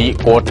Gandhi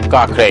court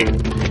kakre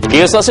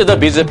Kesa se da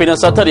BJP na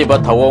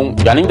sathariba thawong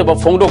yaning da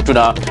phongdok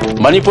tuna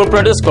Manipur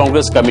Pradesh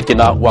Congress Committee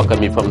na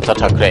wakami pham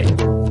sathakre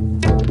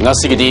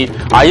ngasigidi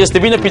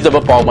ISTV na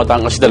pijaba paw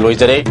matang asida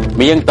loijare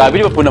miyang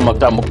tabiri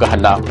punamakta mukka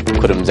hanna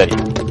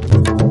khurumjari